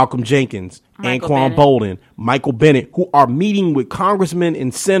 Malcolm Jenkins, Anquan Bolden, Michael Bennett, who are meeting with congressmen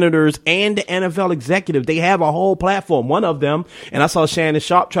and senators and the NFL executive. They have a whole platform. One of them, and I saw Shannon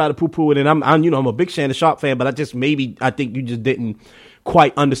Sharp try to poo-poo it, and I'm a big Shannon Sharp fan, but I think you just didn't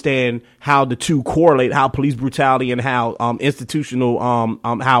quite understand how the two correlate, how police brutality and how institutional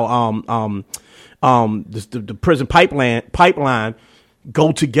the prison pipeline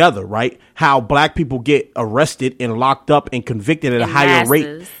go together, right? How black people get arrested and locked up and convicted at a higher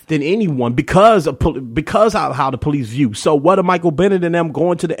rate than anyone because of how the police view. So what are Michael Bennett and them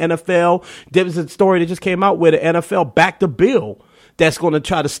going to the NFL? There was a story that just came out where the NFL backed a bill that's going to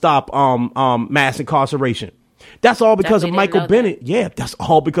try to stop mass incarceration. That's all because of Michael Bennett. Yeah, that's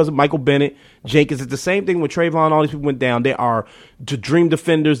all because of Michael Bennett. Jenkins. It's the same thing with Trayvon. All these people went down. There are the Dream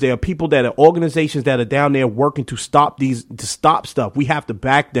Defenders. There are people that are organizations that are down there working to stop stuff. We have to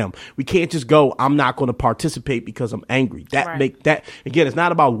back them. We can't just go, I'm not going to participate because I'm angry. Again, it's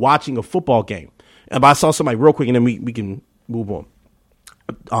not about watching a football game. But I saw somebody real quick, and then we can move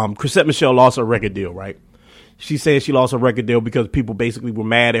on. Chrisette Michele lost her record deal, right? She said she lost her record deal because people basically were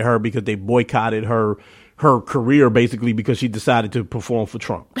mad at her because they boycotted her career, basically because she decided to perform for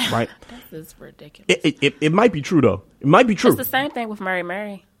Trump, right? This is ridiculous. It might be true, though. It might be true. It's the same thing with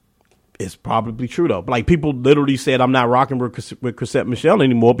Mary. It's probably true, though. Like, people literally said, I'm not rocking with Chrisette Michele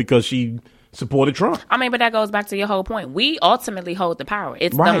anymore because she supported Trump. I mean, but that goes back to your whole point. We ultimately hold the power.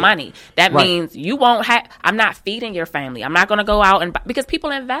 It's the money. That means you won't have, I'm not feeding your family. I'm not going to go out and, because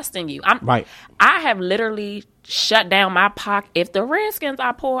people invest in you. I have literally shut down my pocket. If the Redskins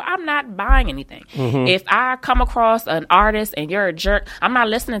are poor, I'm not buying anything. Mm-hmm. If I come across an artist and you're a jerk, I'm not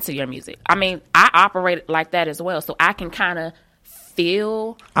listening to your music. I mean, I operate like that as well. So I can kind of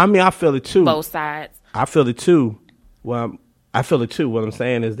feel. I mean, I feel it too. Both sides. I feel it too. Well, I feel it too. What I'm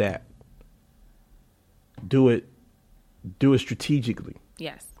saying is that do it strategically.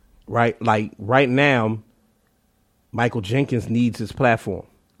 Yes. Right? Like right now, Michael Jenkins needs his platform.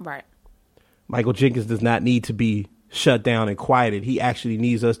 Right. Michael Jenkins does not need to be shut down and quieted. He actually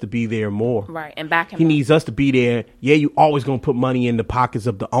needs us to be there more. Right, and back him He up. needs us to be there. Yeah, you always going to put money in the pockets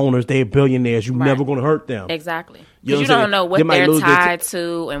of the owners. They're billionaires. You're never going to hurt them. Exactly. Because you don't know what they're tied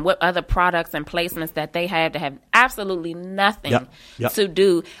to and what other products and placements that they have absolutely nothing to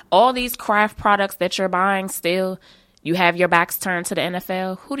do. All these craft products that you're buying still, you have your backs turned to the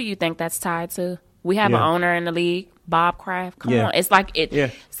NFL. Who do you think that's tied to? We have an owner in the league, Bob Kraft. Come on. It's like it. Yeah.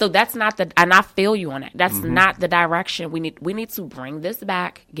 So that's not and I feel you on that. That's not the direction we need. We need to bring this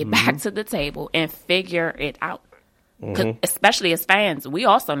back, get back to the table and figure it out. Especially as fans, we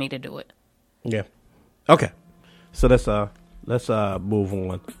also need to do it. Yeah. Okay. So let's move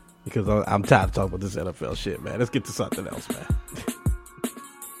on because I'm tired of talking about this NFL shit, man. Let's get to something else, man.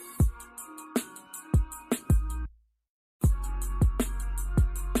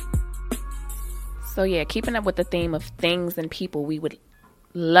 So, yeah, keeping up with the theme of things and people we would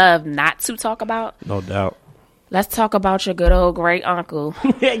love not to talk about. No doubt. Let's talk about your good old great uncle.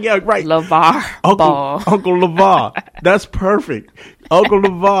 Yeah, right. Lavar Ball. Uncle Lavar. That's perfect. Uncle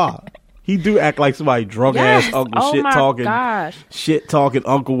Lavar. He do act like somebody drunk ass uncle, shit talking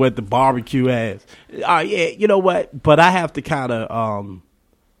uncle at the barbecue ass. Yeah, you know what? But I have to kind of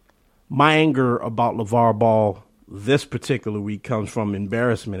my anger about Lavar Ball this particular week comes from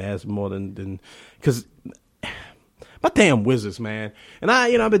embarrassment as more than because my damn Wizards, man. And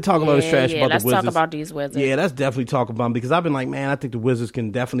I've been talking about this trash about the Wizards. Let's talk about these Wizards. Yeah, let's definitely talk about them because I've been like, man, I think the Wizards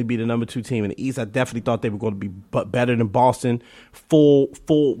can definitely be the number 2 team in the East. I definitely thought they were going to be better than Boston. Full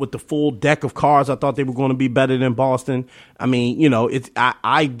with the full deck of cards, I thought they were going to be better than Boston. I mean,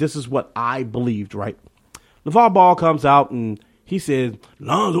 this is what I believed, right? LeVar Ball comes out and he says,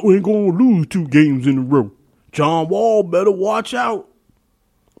 Lonzo ain't going to lose 2 games in a row. John Wall better watch out.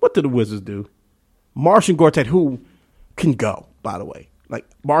 What did the Wizards do? Marcin Gortat, who can go, by the way. Like,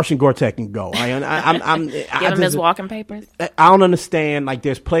 Marcin Gortat can go. Give him his walking papers. I don't understand. Like,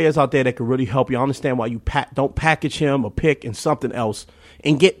 there's players out there that can really help you. I understand why you don't package him or pick and something else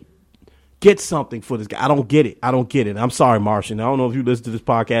and get something for this guy. I don't get it. I'm sorry, Marcin. I don't know if you listen to this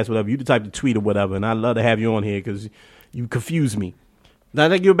podcast or whatever. You the type to tweet or whatever, and I'd love to have you on here because you confuse me. Not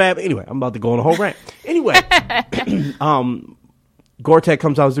that you're bad, but anyway, I'm about to go on a whole rant. Anyway, Gortat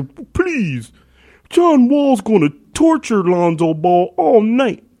comes out and says, please, John Wall's going to torture Lonzo Ball all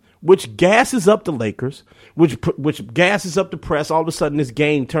night, which gasses up the Lakers, which gasses up the press. All of a sudden, this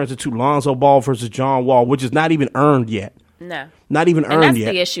game turns into Lonzo Ball versus John Wall, which is not even earned yet. No. Not even earned yet.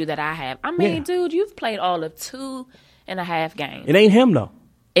 That's the issue that I have. I mean, dude, you've played all of 2.5 games. It ain't him, though.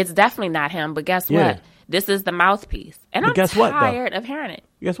 It's definitely not him, but guess what? This is the mouthpiece. And I'm tired of hearing it.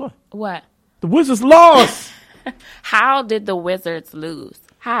 Guess what? What? The Wizards lost. How did the Wizards lose?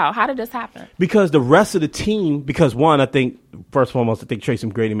 How did this happen? Because the rest of the team, one, I think, first and foremost, I think Tracy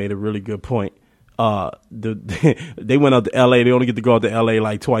McGrady made a really good point. They went out to L.A. They only get to go out to L.A.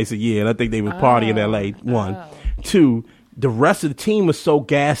 like twice a year, and I think they was partying in L.A., one. Two, the rest of the team was so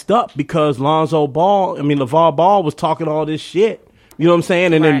gassed up because LeVar Ball was talking all this shit. You know what I'm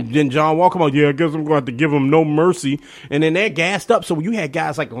saying? And then John Wall come out, I guess I'm going to have to give him no mercy. And then they're gassed up. So you had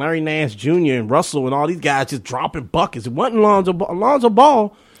guys like Larry Nance Jr. and Russell and all these guys just dropping buckets. It wasn't Lonzo Ball. Lonzo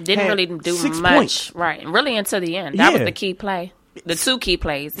Ball didn't really do 6 much. Points. Right. Really until the end. That was the key play. The 2 key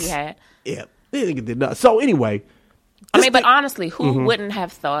plays he had. Yeah. They didn't get that. So anyway. But honestly, who wouldn't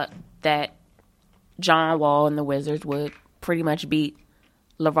have thought that John Wall and the Wizards would pretty much beat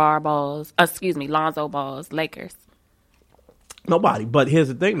Lonzo Ball's Lakers? Nobody. But here's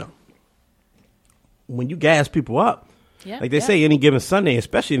the thing, though. When you gas people up, like they say any given Sunday,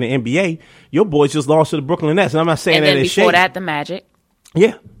 especially in the NBA, your boys just lost to the Brooklyn Nets. And I'm not saying that in shade. Before that, the Magic.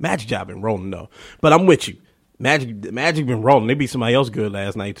 Yeah, Magic job been rolling, though. But I'm with you. Magic been rolling. They beat somebody else good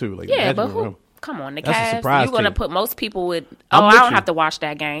last night, too. Like, yeah, Magic but who? Come on, the That's Cavs. A surprise You're going to team. put most people with. I don't have to watch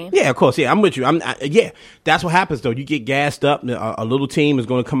that game. Yeah, of course. Yeah, I'm with you. That's what happens though. You get gassed up. A little team is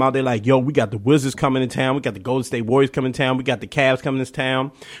going to come out there like, yo, we got the Wizards coming in town. We got the Golden State Warriors coming in town. We got the Cavs coming in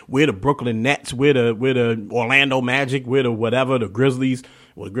town. We're the Brooklyn Nets. We're the Orlando Magic. We're the whatever. The Grizzlies.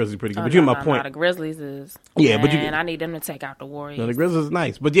 Well, the Grizzlies are pretty good. But you my point. The Grizzlies is. Yeah, man, but I need them to take out the Warriors. No, the Grizzlies is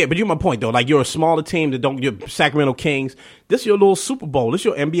nice. But you my point though. Like you're a smaller team that don't. You're Sacramento Kings. This is your little Super Bowl. This is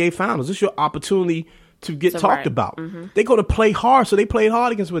your NBA Finals. This is your opportunity to get talked about. They're going to play hard, so they played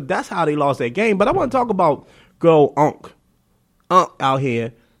hard against them. That's how they lost that game. But I want to talk about good old Unc out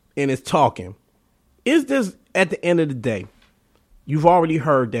here and is talking. Is this, at the end of the day, you've already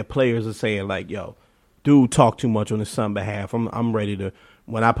heard that players are saying like, yo, dude talk too much on his son's behalf. I'm ready to,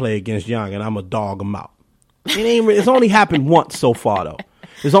 when I play against Young, and I'm a dog him out. It's only happened once so far, though.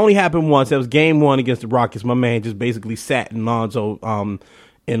 It's only happened once. That was game 1 against the Rockets. My man just basically sat in Lonzo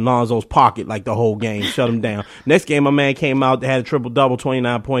in Lonzo's pocket like the whole game, shut him down. Next game, my man came out, had a triple-double,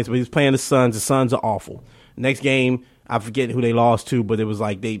 29 points, but he was playing the Suns. The Suns are awful. Next game, I forget who they lost to, but it was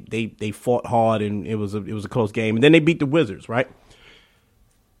like they fought hard, and it was a close game. And then they beat the Wizards, right?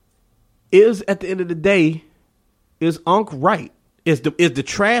 At the end of the day, is Unc right? Is the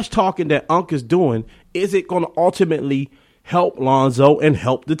trash talking that Unc is doing, is it going to ultimately help Lonzo and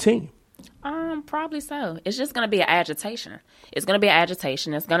help the team? Probably so. It's just going to be an agitation. It's going to be an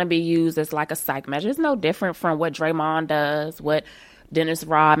agitation. It's going to be used as like a psych measure. It's no different from what Draymond does, what Dennis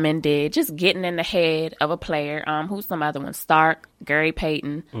Rodman did, just getting in the head of a player. Who's some other ones? Stark, Gary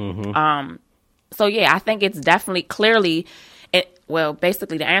Payton. Mm-hmm. So, yeah, I think it's definitely clearly,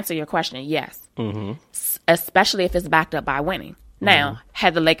 basically to answer your question, yes. Mm-hmm. Especially if it's backed up by winning. Now,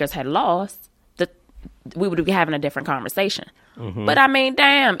 had the Lakers had lost, we would be having a different conversation. Mm-hmm. But I mean,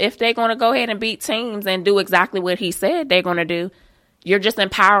 damn, if they're going to go ahead and beat teams and do exactly what he said they're going to do, you're just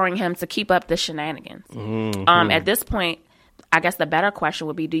empowering him to keep up the shenanigans. Mm-hmm. At this point, I guess the better question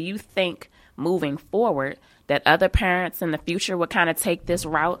would be, do you think moving forward that other parents in the future would kind of take this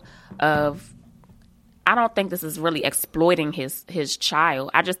route of, I don't think this is really exploiting his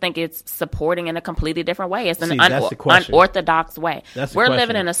child. I just think it's supporting in a completely different way. It's an unorthodox way. We're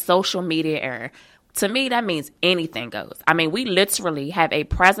living in a social media era. To me, that means anything goes. I mean, we literally have a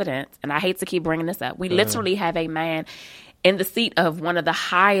president, and I hate to keep bringing this up. We literally have a man in the seat of one of the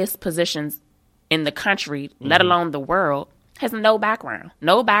highest positions in the country, let alone the world, has no background.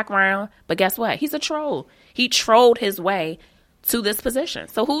 No background, but guess what? He's a troll. He trolled his way to this position.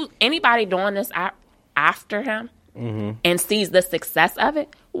 So anybody doing this after him and sees the success of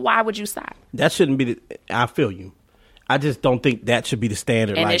it, why would you stop? That shouldn't be I feel you. I just don't think that should be the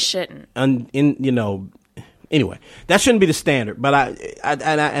standard. And it shouldn't. Anyway, that shouldn't be the standard. But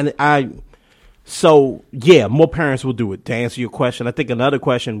so yeah, more parents will do it. To answer your question, I think another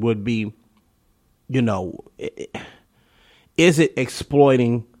question would be, is it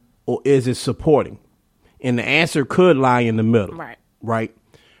exploiting or is it supporting? And the answer could lie in the middle. Right.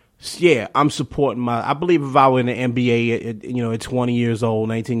 Yeah, I'm supporting I believe if I were in the NBA at 20 years old,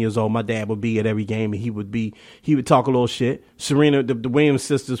 19 years old, my dad would be at every game and he would talk a little shit. Serena, the Williams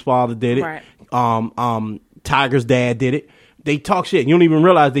sisters' father did it. Right. Tiger's dad did it. They talk shit. You don't even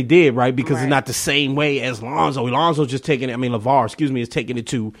realize they did, right? Because it's not the same way as Lonzo. Lonzo's just taking it. LaVar, is taking it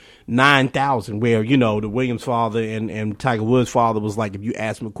to 9,000 where, the Williams father and Tiger Woods' father was like, if you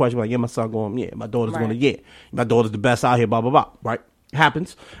ask him a question, like, yeah, my son going, yeah, my daughter's going to, yeah. My daughter's the best out here, blah, blah, blah, right?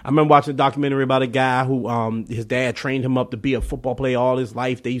 Happens. I remember watching a documentary about a guy who his dad trained him up to be a football player all his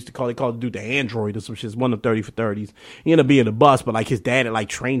life. They called the dude the android or some shit. One of 30 for 30s. He ended up being a bust, but like his dad had like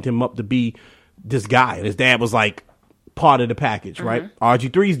trained him up to be this guy. And his dad was like part of the package, right?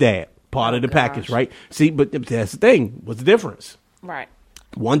 RG3's dad, part of the package, right? See, but that's the thing. What's the difference? Right.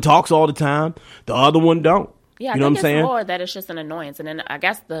 One talks all the time, the other one don't. Yeah, you know what I'm saying? It's more that it's just an annoyance. And then I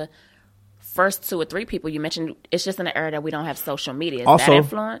guess the first two or three people you mentioned, it's just in the era that we don't have social media. Is that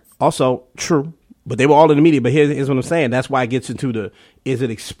influence? Also, true. But they were all in the media. But here's what I'm saying. That's why it gets into is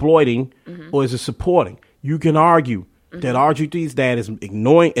it exploiting or is it supporting? You can argue that RG3's dad is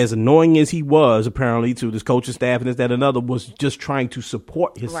annoying as he was, apparently, to this coaching staff and this, that, and another, was just trying to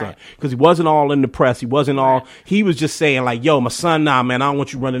support his son. Because he wasn't all in the press. He wasn't all, he was just saying like, yo, my son, nah, man, I don't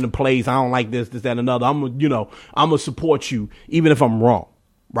want you running the plays. I don't like this, that, and another. I'm going to support you even if I'm wrong.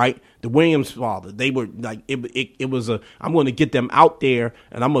 Right? The Williams father, they were like, it was I'm going to get them out there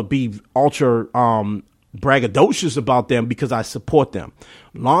and I'm going to be ultra braggadocious about them because I support them.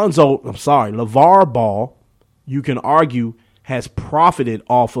 LaVar Ball, you can argue, has profited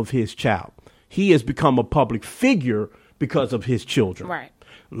off of his child. He has become a public figure because of his children. Right.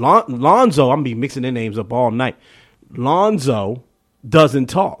 Lonzo, I'm going to be mixing their names up all night. Lonzo doesn't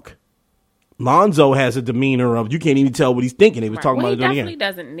talk. Lonzo has a demeanor of you can't even tell what he's thinking. He was talking about it again. He definitely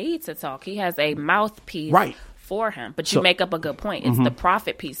doesn't need to talk. He has a mouthpiece for him. But you make up a good point. It's the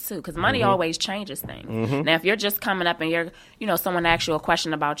profit piece too, because money always changes things. Now, if you're just coming up and you're, someone asks you a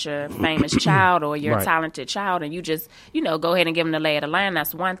question about your famous child or your talented child, and you just, go ahead and give them the lay of the land,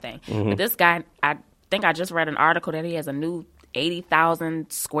 that's one thing. But this guy, I think I just read an article that he has a new 80,000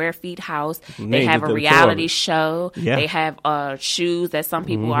 square feet house. They have a reality show. Yeah. They have shoes that some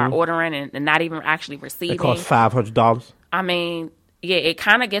people are ordering and not even actually receiving. They cost $500. I mean, yeah, it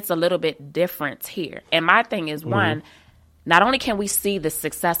kind of gets a little bit different here. And my thing is, one, not only can we see the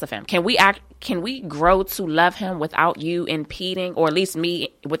success of him, can we grow to love him without you impeding, or at least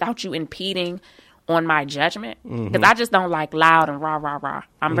me, without you impeding on my judgment? Because I just don't like loud and rah, rah, rah.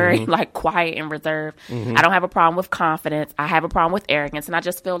 I'm very quiet and reserved. I don't have a problem with confidence. I have a problem with arrogance. And I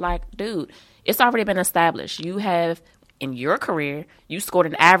just feel like, dude, it's already been established. You have in your career, you scored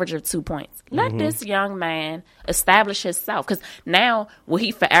an average of 2 points. Let this young man establish himself. Because now, will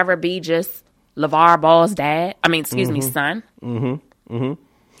he forever be just LaVar Ball's dad? I mean, excuse me, son.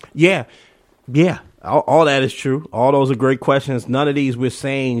 Yeah. All that is true. All those are great questions. None of these we're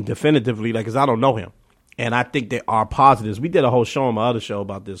saying definitively, like, because I don't know him. And I think there are positives. We did a whole show on my other show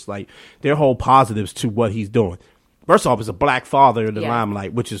about this. Like, there are whole positives to what he's doing. First off, it's a black father in the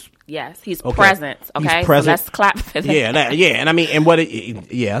limelight, which is... Yes, he's present, okay? He's present. So let's clap for that. And I mean,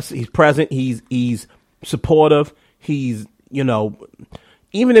 and yes, he's present. He's supportive. He's, you know,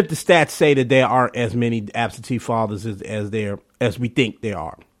 even if the stats say that there aren't as many absentee fathers as we think there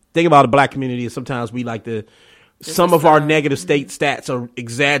are. Think about the black community. Sometimes we like to... Some of our negative state stats are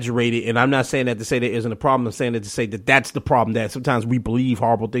exaggerated, and I'm not saying that to say there isn't a problem. I'm saying that to say that that's the problem, that sometimes we believe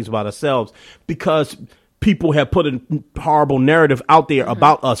horrible things about ourselves because people have put a horrible narrative out there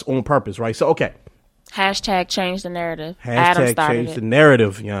about us on purpose, right? So, okay. Hashtag change the narrative. Hashtag change the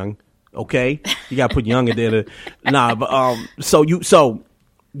narrative, Young. Okay? You got to put Young in there. So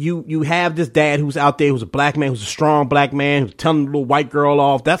you have this dad who's out there, who's a black man, who's a strong black man, who's telling the little white girl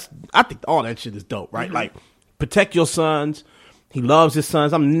off. I think all that shit is dope, right? Like, protect your sons. He loves his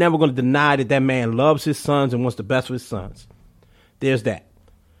sons. I'm never going to deny that man loves his sons and wants the best for his sons. There's that.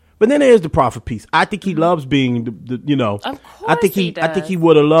 But then there's the prophet piece. I think he loves being Of course I think he does. I think he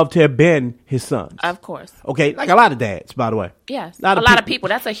would have loved to have been his sons. Of course. Okay, like a lot of dads, by the way. Yes. A lot of people.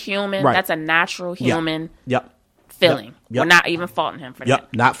 That's a human. Right. That's a natural human. Yep. Feeling. Yep. We're not even faulting him for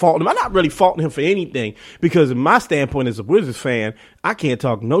that. Not faulting him. I'm not really faulting him for anything because in my standpoint as a Wizards fan, I can't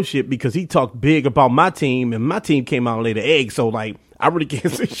talk no shit because he talked big about my team and my team came out and laid an egg. So, like, I really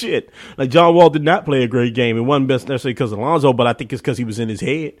can't say shit. Like, John Wall did not play a great game. It wasn't best necessarily because of Lonzo, but I think it's because he was in his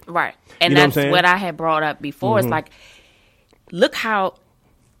head. Right. And you know that's what I had brought up before. It's like, look how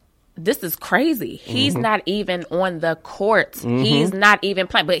this is crazy. He's not even on the court. He's not even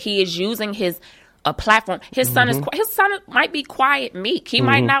playing, but he is using a platform. His son might be quiet, meek. He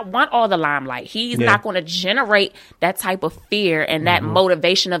might not want all the limelight. He's not going to generate that type of fear and that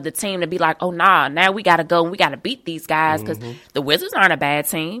motivation of the team to be like, oh nah, now we got to go and we got to beat these guys because the Wizards aren't a bad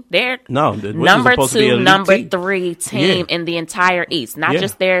team. They're number 2, number 3 team in the entire East, not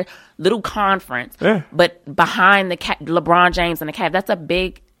just their little conference, but behind the LeBron James and the Cavs. That's a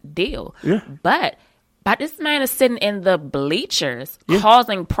big deal. But this man is sitting in the bleachers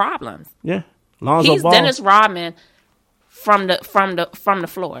causing problems. He's Ball. Dennis Rodman from the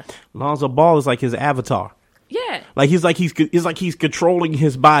floor. Lonzo Ball is like his avatar. Yeah, like he's controlling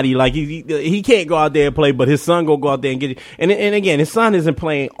his body. Like he can't go out there and play, but his son go out there and get it. And again, his son isn't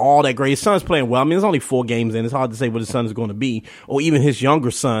playing all that great. His son's playing well. I mean, there's only 4 games in. It's hard to say what his son is going to be, or even his younger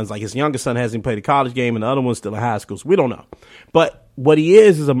sons. Like his younger son hasn't played a college game, and the other one's still in high school. So we don't know. But what he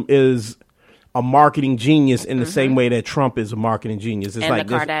is a marketing genius in the same way that Trump is a marketing genius. It's and like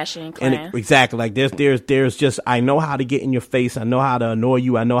the Kardashian clan. Exactly. Like there's just, I know how to get in your face. I know how to annoy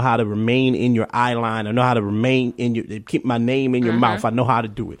you. I know how to remain in your eye line. I know how to remain keep my name in your mouth. I know how to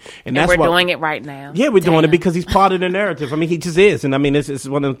do it. And that's we're doing it right now. Yeah, we're doing it because he's part of the narrative. I mean, he just is. And I mean, it's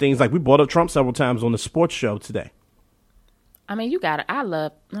one of the things, like we brought up Trump several times on the sports show today. I mean, you got it. I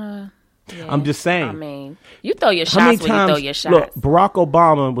love... Yeah, I'm just saying. I mean, you throw your shots when you throw your shots. Look, Barack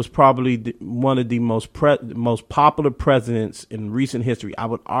Obama was probably one of the most popular presidents in recent history. I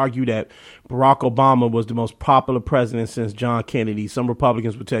would argue that Barack Obama was the most popular president since John Kennedy. Some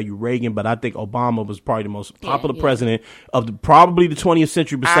Republicans would tell you Reagan, but I think Obama was probably the most popular president of probably the 20th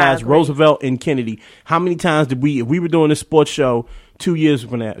century besides Roosevelt and Kennedy. How many times if we were doing this sports show 2 years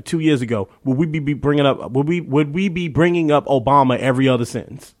ago, would we be bringing up Obama every other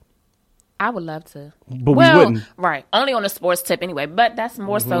sentence? I would love to. But we wouldn't. Right. Only on the sports tip anyway. But that's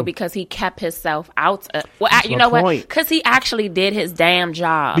more so because he kept himself out. You know what? Because he actually did his damn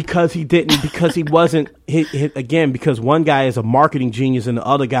job. Because he didn't. Because he wasn't. Again, because one guy is a marketing genius and the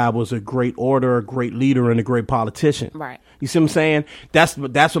other guy was a great orator, a great leader, and a great politician. Right. You see what I'm saying? That's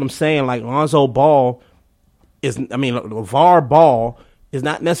what I'm saying. Like Lonzo Ball LaVar Ball is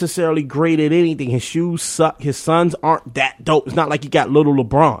not necessarily great at anything. His shoes suck. His sons aren't that dope. It's not like he got little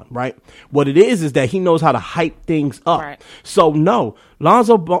LeBron, right? What it is that he knows how to hype things up. Right. So no,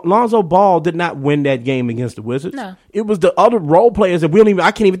 Lonzo Ball did not win that game against the Wizards. No. It was the other role players that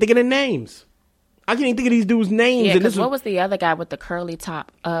I can't even think of their names. I can't even think of these dudes' names. Yeah, because what was the other guy with the curly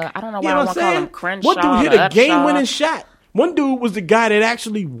top? I don't know why I want to call him Crenshaw. What dude hit a game-winning shot? One dude was the guy that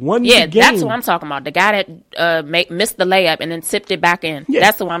actually won the game. Yeah, that's what I'm talking about. The guy that missed the layup and then tipped it back in. Yeah.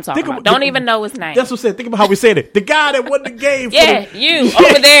 That's what I'm talking about. Don't even know his name. That's what I said. Think about how we said it. The guy that won the game.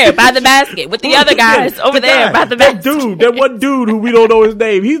 Over there by the basket with the other guys over there by the basket. That one dude who we don't know his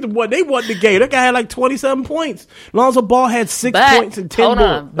name. He's the one. They won the game. That guy had like 27 points. Lonzo Ball had 6 points and 10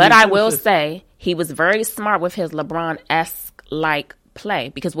 more. But I will say he was very smart with his LeBron-esque like play,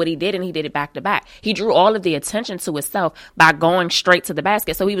 because what he did, and he did it back to back, he drew all of the attention to himself by going straight to the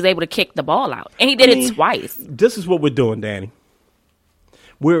basket, so he was able to kick the ball out, and he did it twice. This is what we're doing, Danny.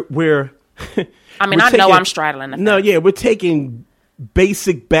 We're I know I'm straddling the fence. No, yeah, we're taking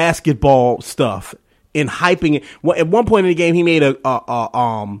basic basketball stuff and hyping it. Well, at one point in the game, he made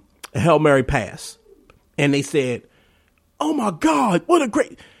a Hail Mary pass, and they said, "Oh my God, what a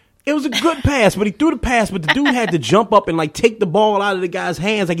great!" It was a good pass, but he threw the pass, but the dude had to jump up and like take the ball out of the guy's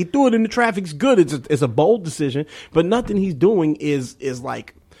hands. Like he threw it in the traffic's good. It's a bold decision, but nothing he's doing is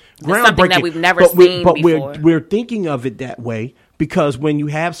like groundbreaking. Something that we've never seen before. We're thinking of it that way because when you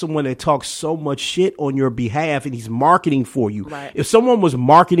have someone that talks so much shit on your behalf and he's marketing for you, right. If someone was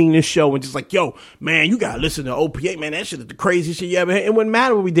marketing this show and just like, yo, man, you gotta listen to OPA, man, that shit is the craziest shit you ever had. It wouldn't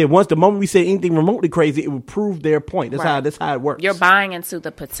matter what we did. Once the moment we said anything remotely crazy, it would prove their point. That's how it works. You're buying into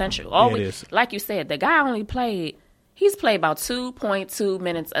the potential. Like you said, the guy only played. He's played about 2.2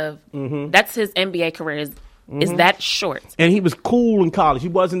 minutes of. That's his NBA career. Is that short? And he was cool in college. He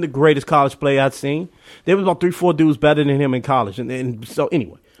wasn't the greatest college player I'd seen. There was about 3-4 dudes better than him in college. And so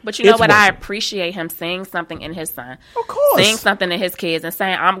anyway. But you know what? I appreciate him seeing something in his son. Of course. Seeing something in his kids and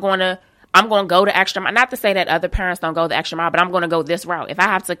saying, I'm going to go the extra mile. Not to say that other parents don't go the extra mile, but I'm going to go this route. If I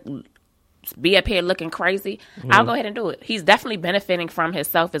have to be up here looking crazy, I'll go ahead and do it. He's definitely benefiting from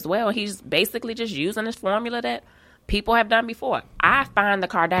himself as well. He's basically just using this formula that people have done before. I find the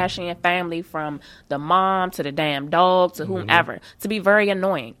Kardashian family, from the mom to the damn dog to whomever, to be very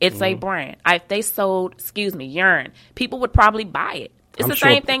annoying. It's a brand. If they sold, urine, people would probably buy it. It's the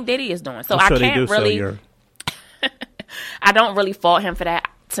same thing Diddy is doing. So I can't really, I don't really fault him for that.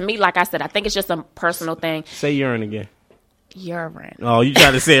 To me, like I said, I think it's just a personal thing. Say urine again. Urine. Oh, you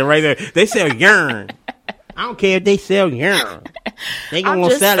trying to say it right there. They sell urine. I don't care if they sell urine. They gonna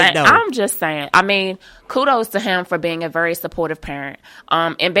sell it though. I'm just saying. I mean, kudos to him for being a very supportive parent,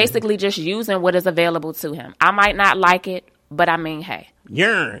 and basically just using what is available to him. I might not like it, but I mean, hey,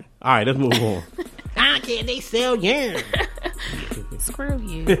 urine. All right, let's move on. I don't care if they sell urine. Screw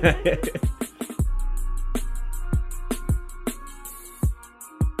you.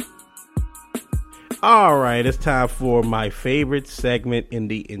 All right, it's time for my favorite segment in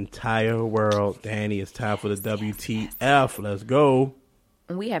the entire world. Danny, it's time for the WTF. Let's go.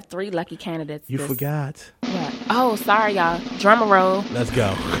 We have 3 lucky candidates. You forgot. What? Oh, sorry, y'all. Drum roll. Let's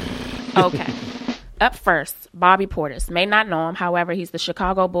go. Okay. Up first, Bobby Portis. May not know him. However, he's the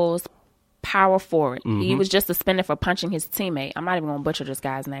Chicago Bulls power forward. He was just suspended for punching his teammate. I'm not even going to butcher this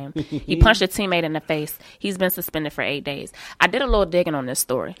guy's name. He punched a teammate in the face. He's been suspended for 8 days. I did a little digging on this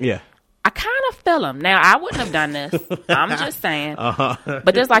story. Yeah. I kind of feel him. Now, I wouldn't have done this. I'm just saying.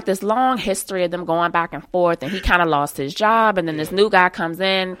 But there's like this long history of them going back and forth, and he kind of lost his job, and then this new guy comes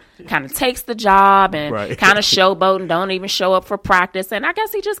in, kind of takes the job, and kind of showboating, don't even show up for practice, and I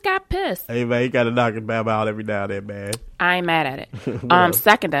guess he just got pissed. Hey, man, you got to knock his bam out every now and then, man. I ain't mad at it.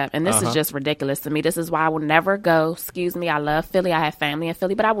 Second up, and this is just ridiculous to me. This is why I will never go. Excuse me, I love Philly. I have family in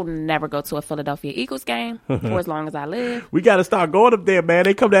Philly, but I will never go to a Philadelphia Eagles game for as long as I live. We got to start going up there, man.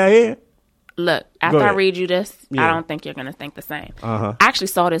 They come down here. Look, after I read you this, I don't think you're going to think the same. I actually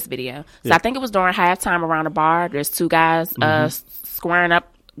saw this video. So I think it was during halftime around a bar. There's 2 guys squaring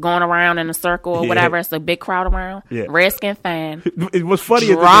up, going around in a circle or whatever. It's a big crowd around. Redskin fan. It was funny.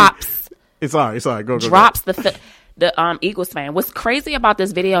 Drops. It's all right. Go. Drops the Eagles fan. What's crazy about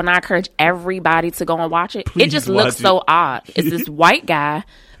this video, and I encourage everybody to go and watch it, it just looks so odd. It's this white guy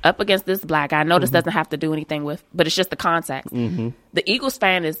up against this black guy. I know this doesn't have to do anything with, but it's just the context. The Eagles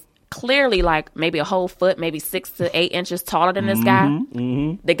fan is clearly like maybe a whole foot, maybe 6 to 8 inches taller than this guy.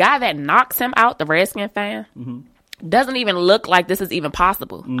 The guy that knocks him out, the Redskin fan, doesn't even look like this is even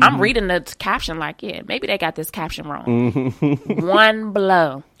possible. I'm reading the caption like, yeah, maybe they got this caption wrong. One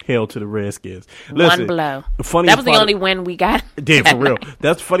blow. Hail to the Redskins. Listen, one blow. That was the only win we got. Damn, for real.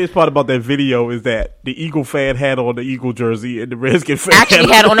 That's the funniest part about that video is that the Eagle fan had on the Eagle jersey and the Redskin fan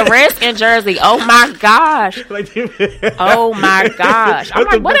actually had on the Redskin jersey. Oh my gosh. Oh my gosh. I'm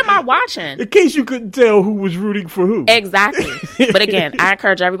like, what am I watching? In case you couldn't tell who was rooting for who. Exactly. But again, I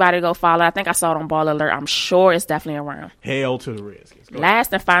encourage everybody to go follow. I think I saw it on Ball Alert. I'm sure it's definitely around. Hail to the Redskins.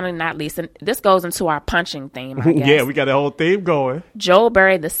 Last and finally not least, and this goes into our punching theme, I guess. Yeah, we got the whole theme going. Joel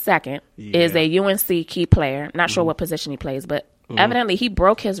Berry II is a UNC key player. Not sure what position he plays, but evidently he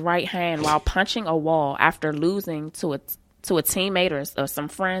broke his right hand while punching a wall after losing to a teammate or some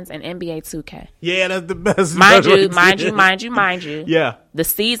friends in NBA 2K. Yeah, that's the best. Mind you. Yeah. The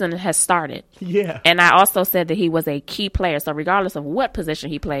season has started. Yeah. And I also said that he was a key player. So regardless of what position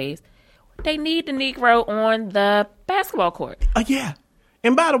he plays, they need the Negro on the basketball court. Yeah.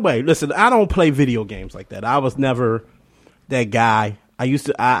 And by the way, listen, I don't play video games like that. I was never that guy.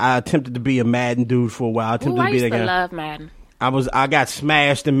 I attempted to be a Madden dude for a while. I used to love Madden. I got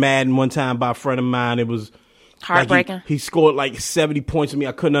smashed in Madden one time by a friend of mine. It was heartbreaking. Like he scored like 70 points on me.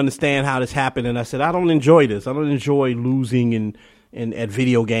 I couldn't understand how this happened. And I said, I don't enjoy this. I don't enjoy losing and at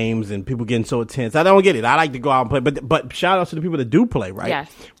video games and people getting so intense. I don't get it. I like to go out and play. But shout out to the people that do play, right?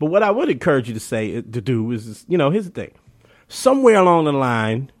 Yes. But what I would encourage you to do is, here's the thing. Somewhere along the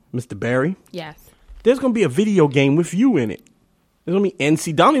line, Mr. Barry. Yes. There's going to be a video game with you in it. There's going to be I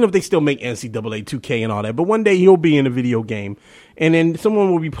don't even know if they still make NCAA 2K and all that, but one day you'll be in a video game, and then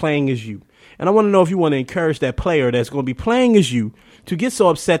someone will be playing as you. And I want to know if you want to encourage that player that's going to be playing as you to get so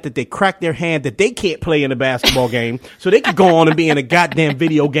upset that they crack their hand that they can't play in a basketball game so they could go on and be in a goddamn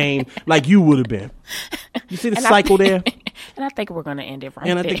video game like you would have been. You see the cycle there? And I think we're going to end it right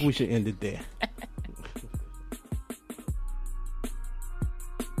there. And I think we should end it there.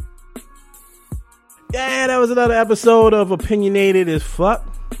 Yeah, that was another episode of Opinionated as Fuck.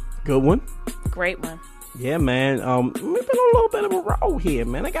 Good one. Great one. Yeah, man. We've been on a little bit of a roll here,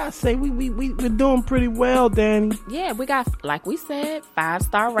 man. I gotta say, we're doing pretty well, Danny. Yeah, we got, like we said,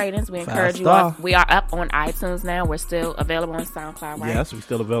 5-star ratings. We encourage you all. We are up on iTunes now. We're still available on SoundCloud, right? Yes, we're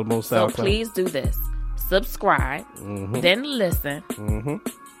still available on SoundCloud. So please do this. Subscribe, then listen,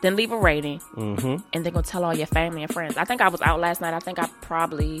 then leave a rating, and then go tell all your family and friends. I think I was out last night. I think I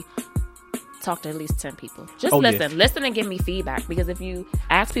probably talk to at least 10 people. Just listen and give me feedback, because if you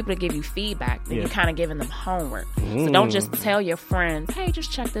ask people to give you feedback, then you're kind of giving them homework. So don't just tell your friends, hey,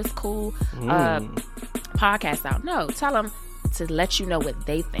 just check this cool podcast out. No, tell them to let you know what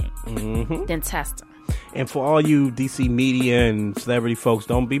they think, then test them. And for all you DC media and celebrity folks,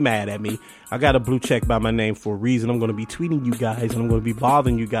 don't be mad at me. I got a blue check by my name for a reason. I'm going to be tweeting you guys, and I'm going to be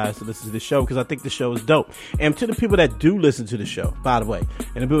bothering you guys to listen to the show, because I think the show is dope. And to the people that do listen to the show, by the way,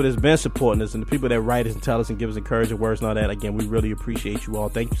 and the people that's been supporting us, and the people that write us and tell us and give us encouraging words and all that, again, we really appreciate you all.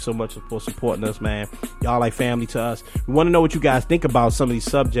 Thank you so much for supporting us, man. Y'all like family to us. We want to know what you guys think about some of these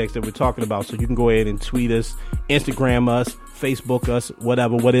subjects that we're talking about, so you can go ahead and tweet us, Instagram us, Facebook us,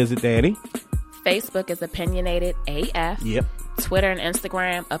 whatever. What is it, Danny? Facebook is Opinionated AF. Yep. Twitter and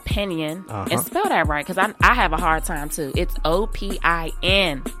Instagram, Opinion. And spell that right, because I have a hard time too. It's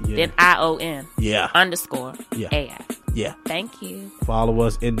OPIN, then ION. Yeah. _ AF. Yeah. Thank you. Follow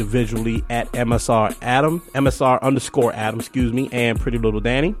us individually at MSR Adam, MSR _ Adam, and Pretty Little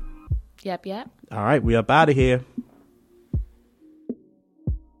Danny. Yep. All right, we up out of here.